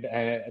and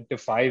to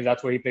 5.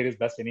 That's where he played his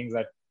best innings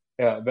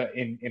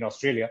in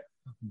Australia,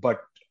 but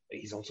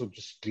he's also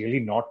just clearly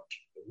not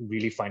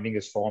really finding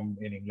his form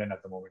in England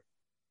at the moment.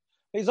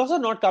 He's also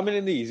not coming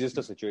in the easiest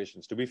of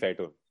situations, to be fair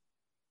to him.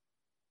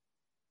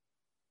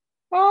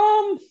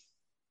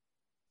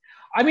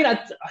 I mean,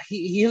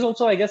 he is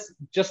also, I guess,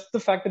 just the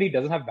fact that he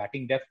doesn't have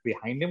batting depth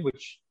behind him,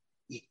 which,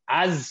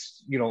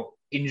 as you know,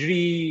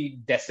 injury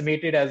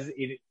decimated as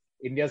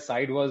India's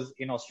side was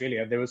in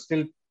Australia, there were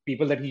still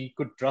people that he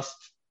could trust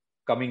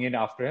coming in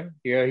after him.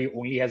 Here, he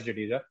only has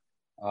Jadeja,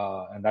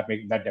 and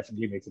that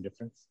definitely makes a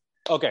difference.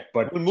 Okay,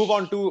 but we'll move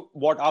on to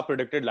what our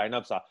predicted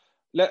lineups are.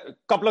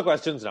 Couple of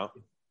questions now.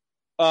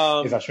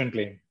 Is Ashwin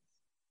playing?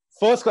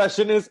 First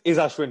question is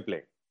Ashwin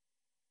playing?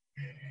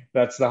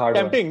 That's the hard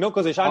Tempting, one. no?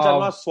 Because Ishant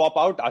Sharma swap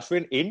out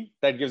Ashwin in.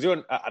 That gives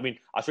you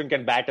Ashwin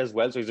can bat as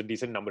well, so he's a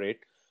decent number 8.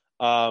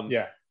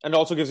 And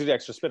also gives you the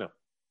extra spinner.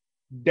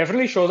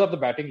 Definitely shows up the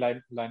batting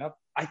lineup.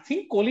 I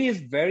think Kohli is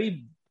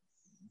very,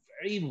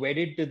 very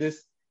wedded to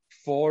this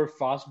 4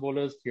 fast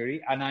bowlers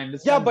theory, and I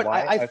understand but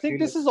why. I think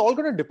this is all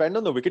going to depend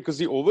on the wicket, because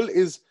the Oval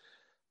is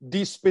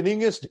the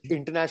spinningest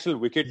international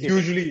wicket.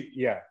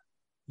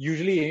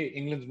 Usually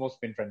England's most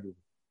spin friendly.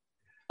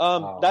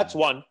 That's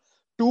one.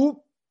 2,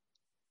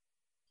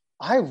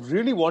 I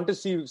really want to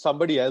see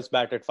somebody else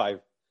bat at 5.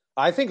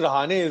 I think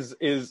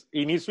Rahane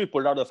he needs to be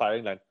pulled out of the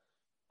firing line.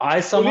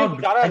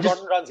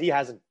 Gotten runs, he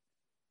hasn't.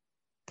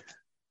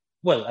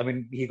 Well, I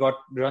mean, he got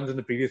runs in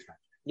the previous match.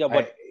 Yeah,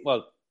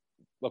 but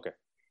okay,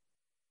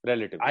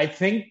 relatively. I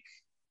think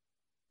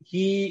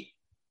he.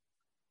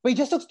 But he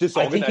just looks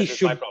disorganized.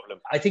 Is my problem.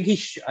 I think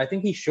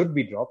he should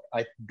be dropped.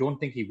 I don't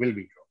think he will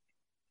be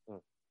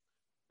dropped.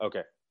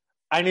 Okay.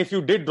 And if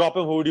you did drop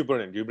him, who would you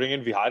put in? Do you bring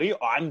in Vihari?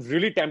 I'm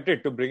really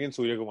tempted to bring in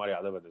Surya Kumar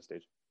Yadav at this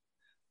stage.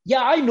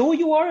 Yeah, I know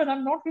you are, and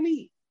I'm not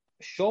really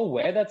sure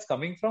where that's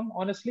coming from,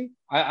 honestly.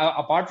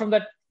 Apart from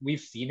that, we've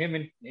seen him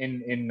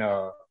in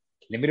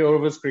limited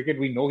overs cricket.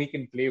 We know he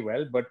can play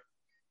well, but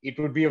it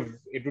would be a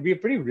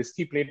pretty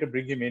risky play to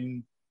bring him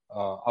in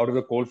out of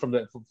the cold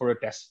for a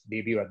Test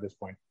debut at this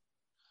point.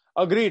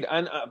 Agreed.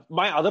 And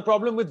my other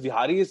problem with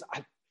Vihari is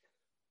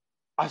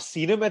I've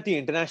seen him at the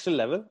international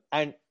level,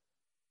 and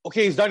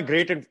okay, he's done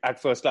great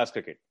at first-class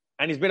cricket,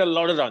 and he's made a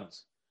lot of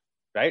runs,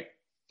 right?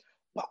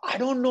 But I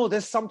don't know.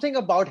 There's something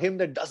about him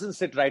that doesn't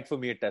sit right for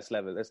me at Test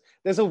level.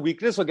 There's a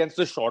weakness against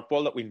the short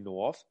ball that we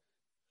know of,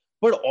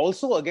 but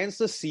also against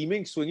the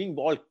seaming swinging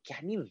ball.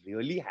 Can he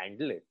really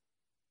handle it?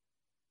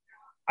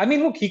 I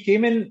mean, look, he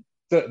came in.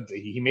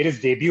 He made his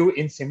debut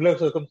in similar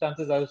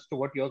circumstances as to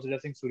what you're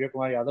suggesting Surya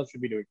Kumar Yadav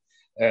should be doing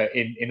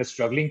in a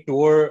struggling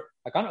tour.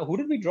 Who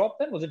did we drop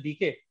then? Was it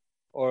DK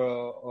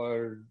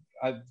or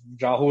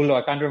Rahul?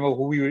 I can't remember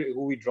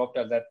who we dropped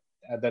at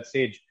that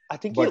stage. I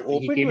think he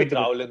opened with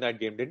Rahul in that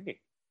game, didn't he?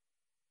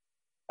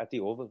 At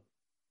the Oval.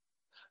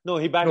 No,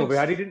 he batted. No,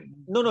 Vihari didn't.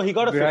 No, he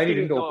got a 50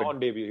 on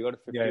debut. He got a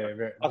 50. I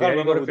can't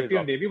remember got a 50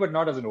 on debut, but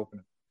not as an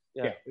opener.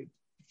 Yeah.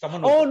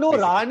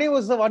 Rahane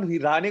was the one.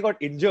 Rahane got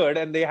injured,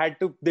 and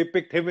they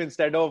picked him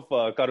instead of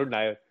Karun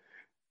Nair.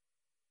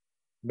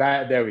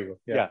 There we go.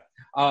 Yeah.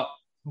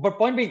 But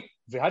point being,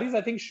 Vihari's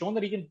I think shown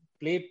that he can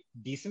play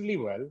decently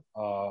well.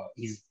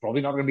 He's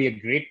probably not going to be a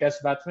great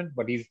Test batsman,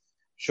 but he's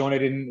shown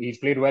it he's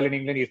played well in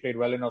England, he's played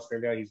well in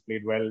Australia, he's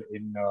played well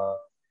in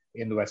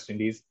the West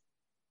Indies.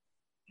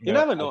 You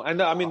never know.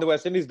 And I mean, the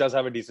West Indies does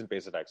have a decent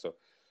pace attack, so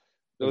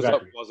it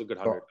was a good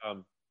 100.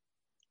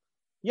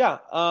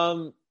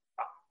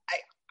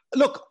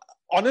 Look,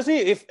 honestly,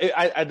 if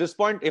at this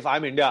point, if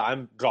I'm India,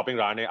 I'm dropping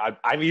Rahane.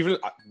 I'm even.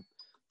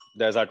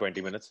 There's our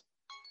 20 minutes.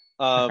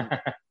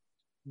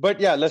 But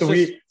yeah,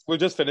 we'll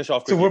just finish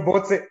off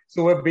quickly.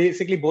 We're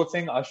basically both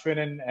saying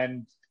Ashwin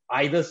and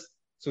either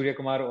Surya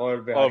Kumar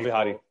or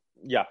Vihari.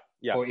 Yeah.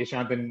 Or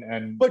Ishant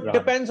and but Rahane.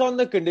 Depends on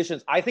the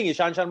conditions. I think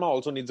Ishant Sharma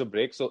also needs a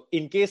break. So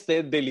in case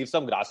they leave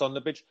some grass on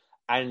the pitch,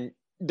 and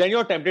then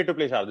you're tempted to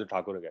play Shardul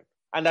Thakur again,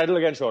 and that'll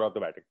again shore up the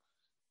batting.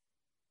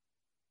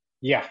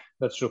 Yeah,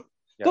 that's true.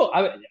 Yeah. So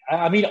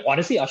I mean,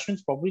 honestly,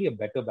 Ashwin's probably a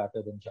better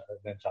batter than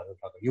Shardul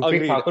Thakur. You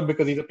pick Thakur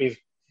because he's a pace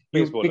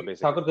bowler.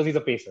 Thakur because he's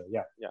a pacer.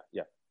 Yeah.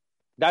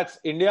 That's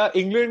India.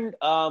 England,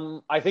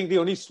 I think the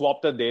only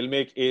swap that they'll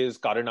make is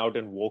Curran out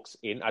and Wokes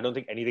in. I don't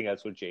think anything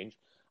else will change.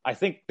 I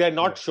think they're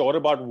not sure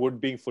about Wood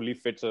being fully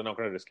fit, so they're not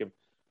going to risk him.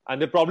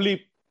 And they'll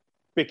probably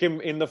pick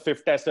him in the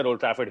 5th Test at Old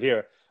Trafford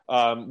here,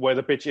 where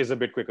the pitch is a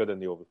bit quicker than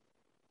the Oval.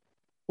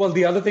 Well,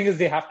 the other thing is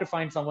they have to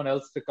find someone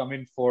else to come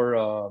in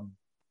for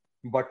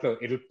Butler.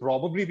 It'll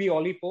probably be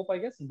Ollie Pope, I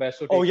guess. That's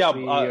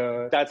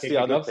the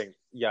other thing.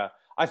 Yeah.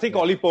 I think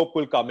Ollie Pope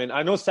will come in.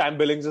 I know Sam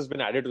Billings has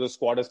been added to the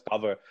squad as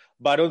cover,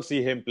 but I don't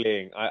see him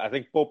playing. I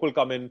think Pope will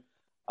come in.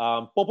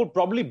 Pope will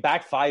probably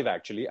bat 5,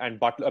 actually, and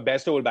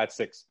Bairstow will bat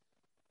 6.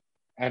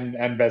 And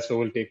Bairstow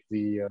will take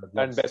the gloves.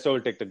 And Bairstow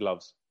will take the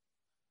gloves.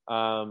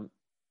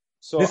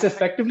 So this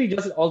effectively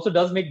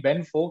does make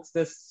Ben Foakes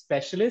the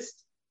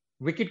specialist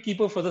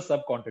wicketkeeper for the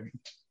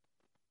subcontinent.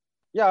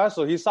 Yeah,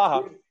 so he's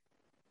Saha.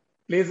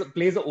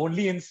 Plays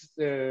only in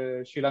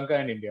Sri Lanka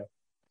and India.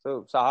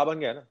 So Saha ban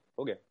gaya na?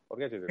 Ho gaya. Aur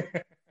kya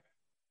chahiye?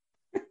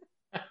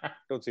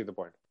 Don't see the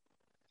point.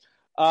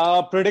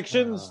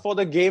 Predictions for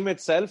the game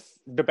itself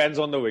depends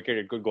on the wicket.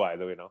 It could go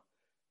either way now.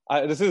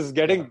 This is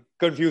getting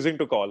confusing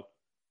to call.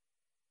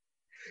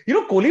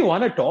 Kohli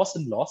won a toss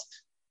and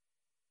lost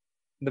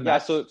the Yeah,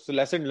 match. so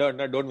lesson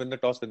learned. Don't win the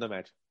toss, win the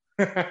match.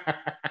 By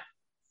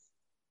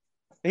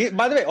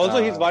the way,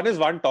 also he's won his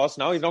one toss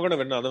now. He's not going to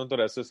win another one for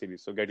the rest of the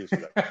series. So get used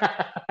to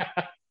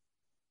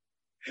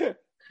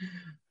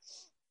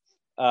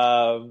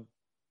that.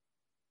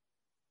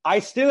 I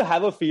still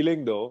have a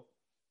feeling though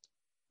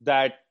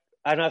that,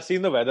 and I've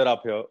seen the weather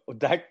up here,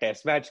 that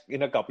test match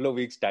in a couple of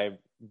weeks' time,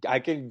 I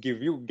can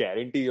give you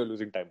guarantee you're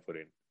losing time for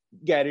rain.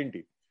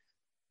 Guarantee.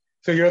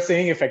 So you're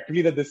saying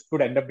effectively that this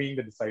could end up being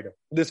the decider?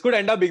 This could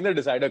end up being the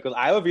decider because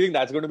I have a feeling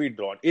that's going to be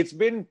drawn. It's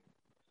been,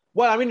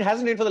 it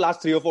hasn't rained for the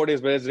last 3 or 4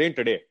 days, but it's rained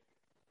today.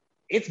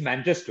 It's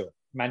Manchester.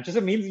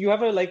 Manchester means you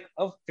have a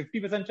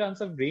 50% chance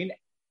of rain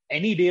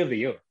any day of the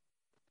year.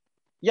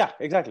 Yeah,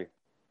 exactly.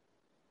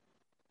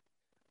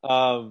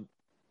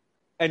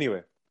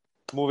 Anyway,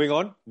 moving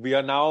on. We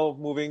are now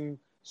moving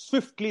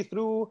swiftly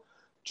through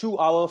to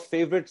our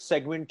favorite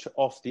segment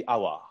of the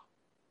hour.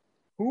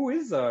 Who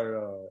is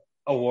our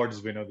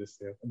awards winner this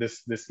year?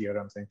 This year,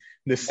 I'm saying.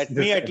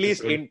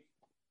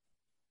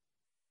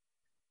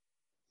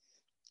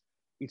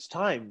 It's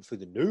time for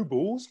the No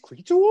Balls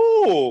Cricket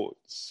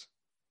Awards.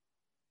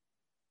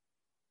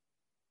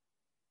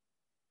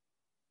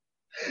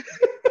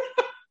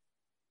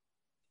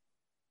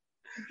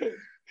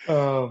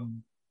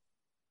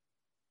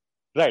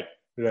 Right.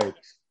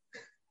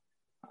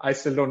 I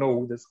still don't know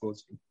who this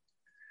goes to.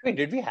 Wait,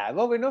 did we have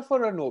a winner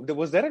for a no?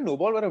 Was there a no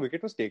ball where a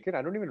wicket was taken?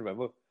 I don't even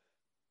remember.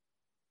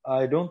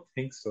 I don't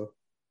think so.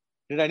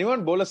 Did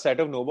anyone bowl a set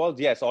of no balls?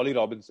 Yes, Ollie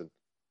Robinson.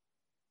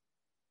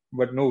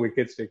 But no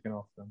wickets taken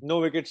off them. No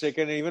wickets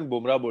taken, and even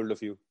Bumrah bowled a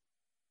few.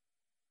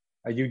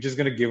 Are you just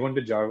going to give one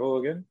to Jarvo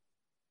again?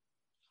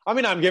 I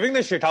mean, I'm giving the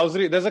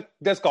shithousery.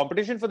 There's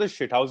competition for the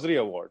shithousery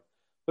award,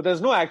 but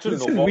there's no actual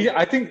no ball.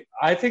 I think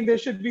there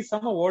should be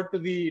some award to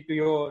the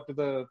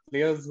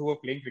players who are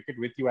playing cricket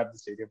with you at the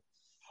stadium.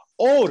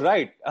 Oh,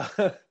 right.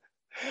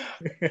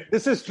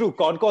 This is true.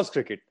 Concourse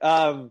cricket.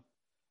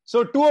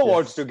 So 2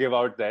 awards to give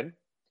out then.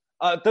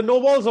 The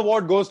No Balls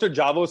award goes to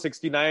Javo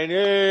 69.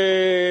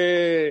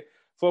 Yay!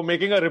 For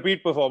making a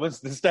repeat performance,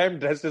 this time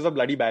dressed as a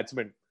bloody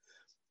batsman.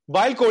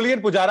 While Kohli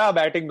and Pujara are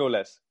batting, no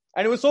less.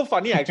 And it was so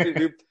funny,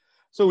 actually.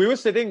 So we were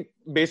sitting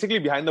basically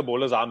behind the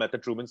bowler's arm at the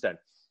Truman stand.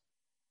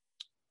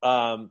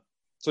 So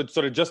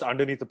sort of just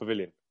underneath the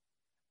pavilion.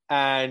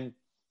 And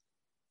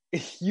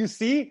you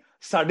see,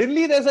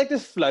 suddenly there's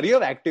this flurry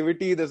of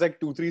activity. There's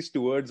 2-3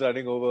 stewards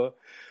running over,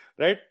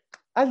 right?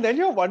 And then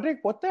you're wondering,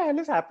 what the hell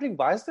is happening?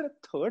 Why is there a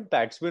third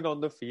batsman on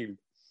the field?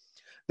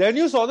 Then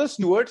you saw the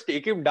stewards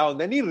take him down.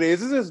 Then he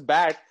raises his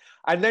bat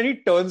and then he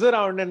turns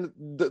around and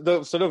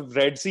the sort of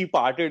Red Sea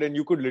parted and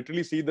you could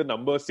literally see the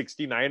number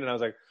 69. And I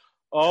was like,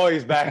 oh,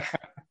 he's back.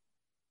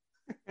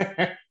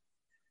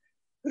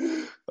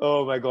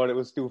 Oh my God,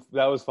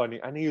 that was funny.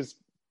 And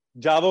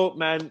Javo,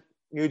 man,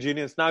 new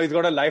genius. Now he's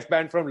got a life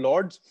ban from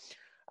Lords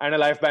and a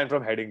life ban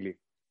from Headingley.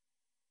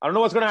 I don't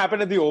know what's going to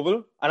happen at the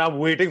Oval, and I'm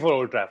waiting for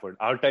Old Trafford.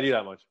 I'll tell you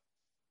that much.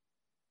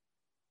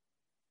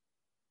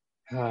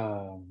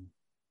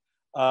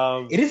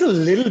 It is a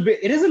little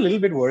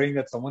bit worrying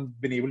that someone's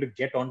been able to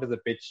get onto the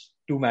pitch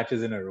 2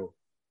 matches in a row.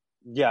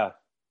 Yeah.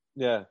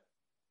 In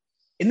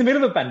the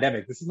middle of a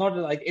pandemic, this is not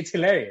it's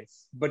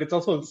hilarious, but it's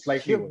also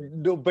slightly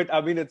worrying. No, but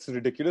I mean, it's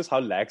ridiculous how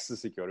lax the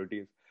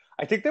security is.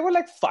 I think there were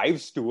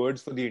 5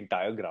 stewards for the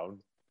entire ground.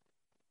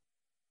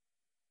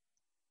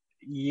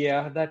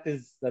 Yeah,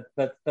 that's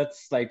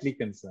slightly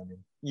concerning.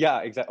 Yeah,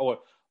 exactly.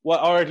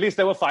 Or at least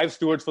there were 5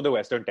 stewards for the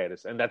Western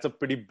Terrace, and that's a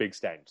pretty big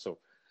stand. So,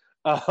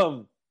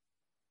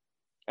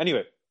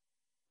 anyway,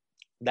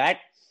 that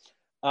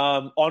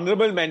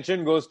honorable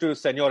mention goes to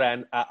Senor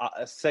Adam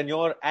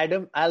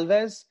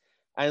Alves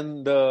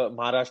and the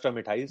Maharashtra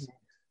Mithais.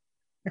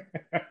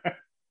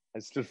 I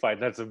still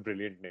find that's a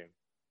brilliant name.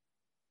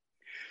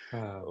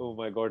 Oh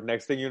my God!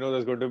 Next thing you know,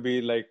 there's going to be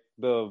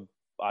the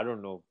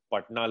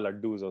Patna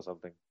Laddus or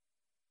something.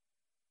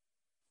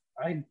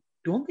 I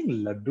don't think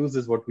Laddus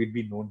is what we'd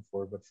be known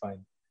for, but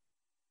fine.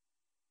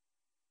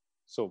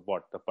 So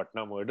what? The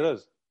Patna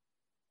murderers?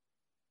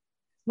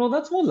 No,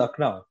 that's more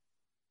Lucknow.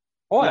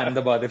 Or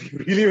Ahmedabad, if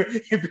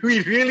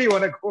we really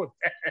want to go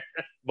there.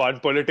 One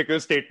political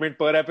statement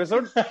per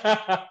episode?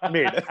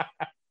 Made.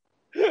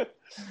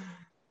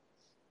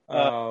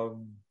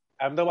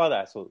 Ahmedabad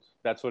assholes.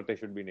 That's what they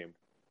should be named.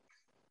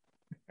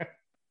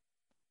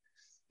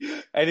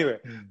 Anyway.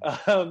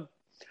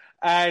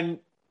 And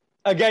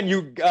again,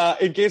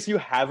 in case you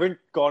haven't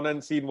gone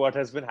and seen what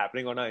has been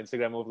happening on our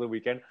Instagram over the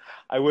weekend,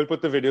 I will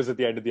put the videos at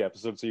the end of the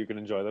episode so you can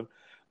enjoy them.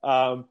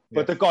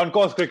 But the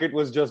concourse cricket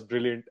was just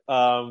brilliant.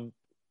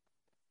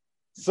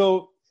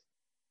 So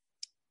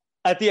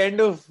at the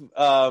end of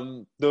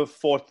the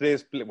 4th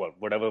day's play,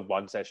 whatever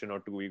 1 session or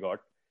 2 we got,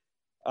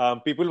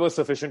 people were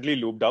sufficiently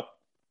lubed up.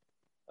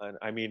 And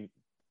I mean,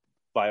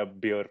 by a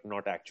beer,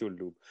 not actual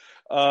lube.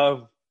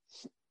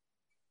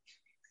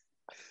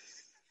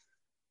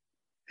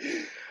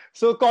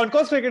 So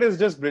concourse cricket is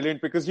just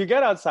brilliant because you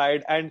get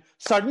outside and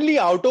suddenly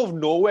out of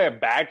nowhere,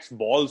 bats,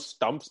 balls,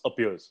 stumps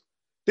appears.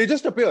 They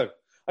just appear.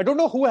 I don't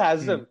know who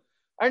has them.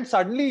 And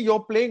suddenly you're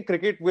playing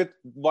cricket with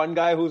one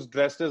guy who's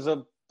dressed as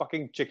a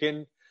fucking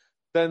chicken.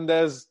 Then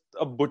there's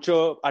a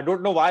butcher. I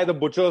don't know why the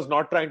butcher is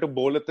not trying to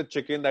bowl at the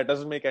chicken. That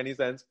doesn't make any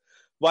sense.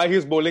 Why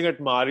he's bowling at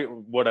Mario,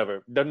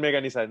 whatever. Doesn't make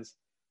any sense.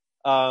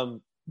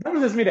 None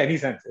of this made any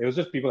sense. It was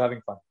just people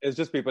having fun. It's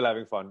just people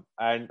having fun.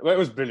 And well, it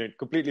was brilliant,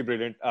 completely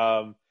brilliant.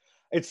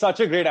 It's such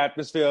a great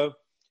atmosphere.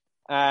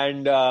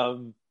 And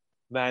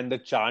man, the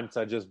chants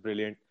are just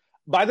brilliant.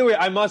 By the way,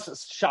 I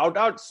must shout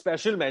out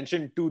special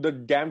mention to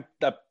the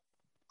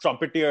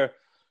trumpeter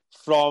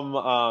from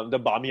the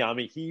Bami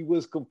Army. He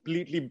was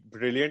completely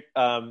brilliant.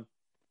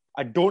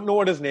 I don't know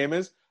what his name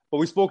is, but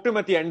we spoke to him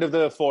at the end of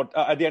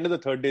the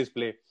third day's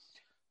play.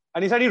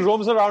 And he said he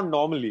roams around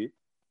normally.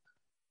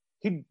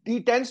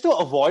 He tends to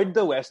avoid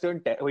the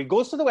Western Terrace. He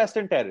goes to the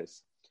Western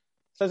Terrace.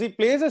 Says he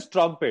plays his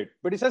trumpet,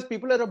 but he says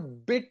people are a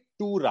bit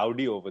too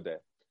rowdy over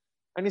there.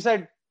 And he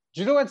said,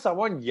 do you know when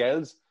someone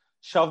yells,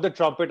 shove the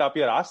trumpet up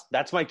your ass?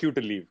 That's my cue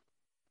to leave.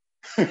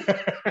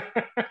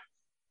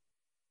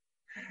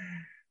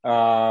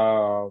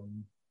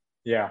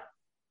 Yeah.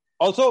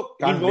 Also,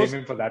 Can't he knows,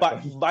 blame him for that.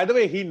 By the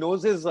way, he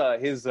knows his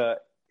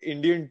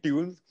Indian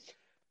tunes.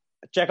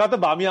 Check out the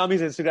Bami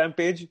Army's Instagram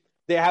page.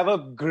 They have a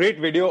great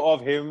video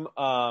of him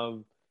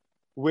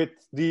with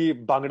the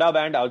Bhangra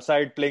band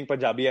outside playing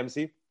Punjabi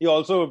MC. He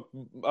also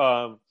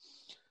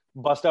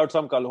bust out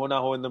some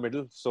Kalhona Ho in the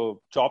middle,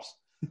 so chops.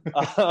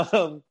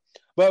 But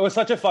it was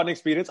such a fun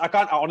experience. I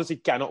honestly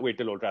cannot wait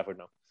till Old Trafford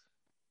now.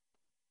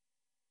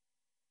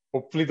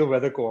 Hopefully the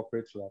weather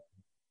cooperates for that.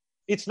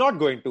 It's not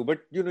going to,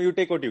 but you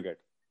take what you get.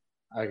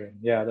 Okay,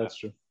 yeah, that's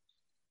true.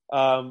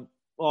 On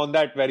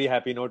that very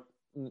happy note,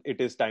 it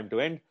is time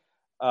to end.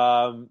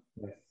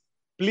 Yes.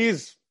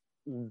 Please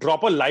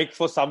drop a like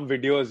for some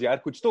videos,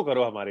 yaar. Kuch to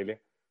karo hamare liye.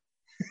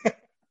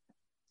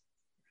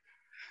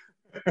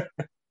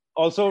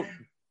 Also,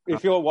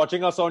 if you're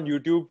watching us on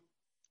YouTube,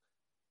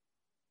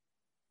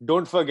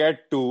 don't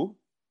forget to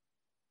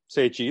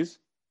say cheese.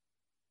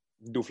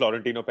 Do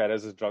Florentino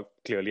Perez's drug.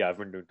 Clearly, I've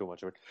been doing too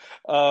much of it.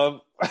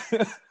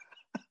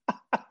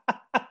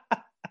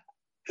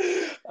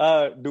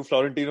 Do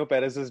Florentino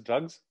Perez's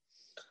drugs.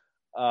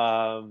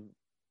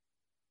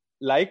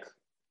 Like,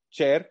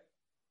 share,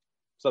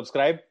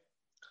 subscribe.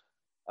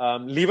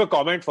 Leave a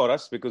comment for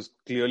us because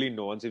clearly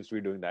no one seems to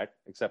be doing that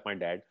except my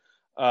dad.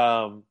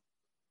 And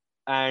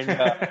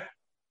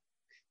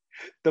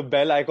the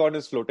bell icon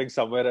is floating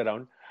somewhere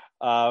around.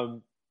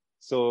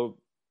 So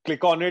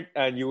click on it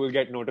and you will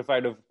get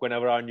notified of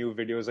whenever our new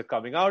videos are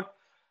coming out.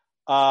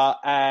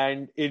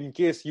 And in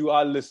case you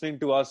are listening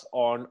to us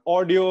on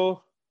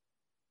audio,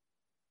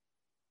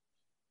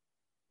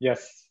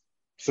 yes,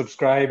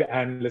 subscribe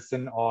and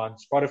listen on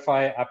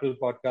Spotify, Apple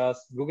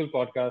Podcasts, Google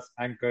Podcasts,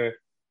 Anchor,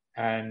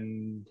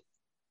 and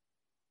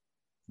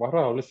why do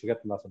I always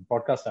forget the last one?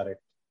 Podcast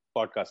Addict.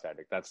 Podcast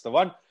Addict, that's the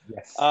one.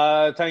 Yes.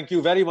 Thank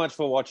you very much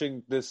for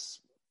watching this,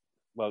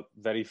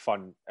 very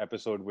fun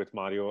episode with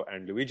Mario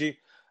and Luigi.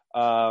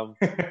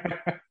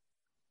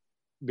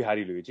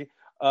 Bihari Luigi.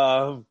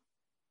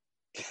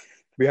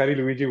 Bihari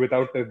Luigi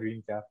without the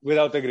green cap.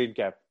 Without the green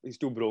cap. He's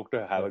too broke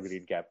to have a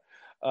green cap.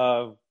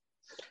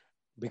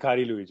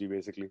 Bihari Luigi,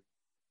 basically.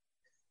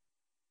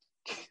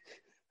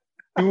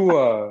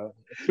 Too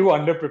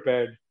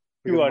underprepared.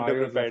 Too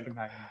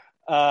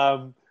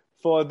underprepared.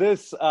 For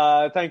this,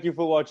 thank you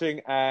for watching,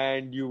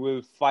 and you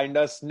will find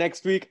us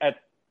next week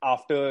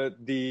after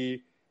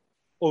the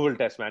Oval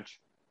Test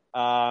match.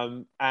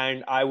 And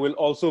I will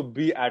also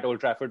be at Old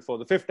Trafford for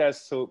the 5th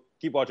test, so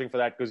keep watching for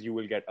that because you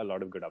will get a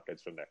lot of good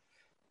updates from there.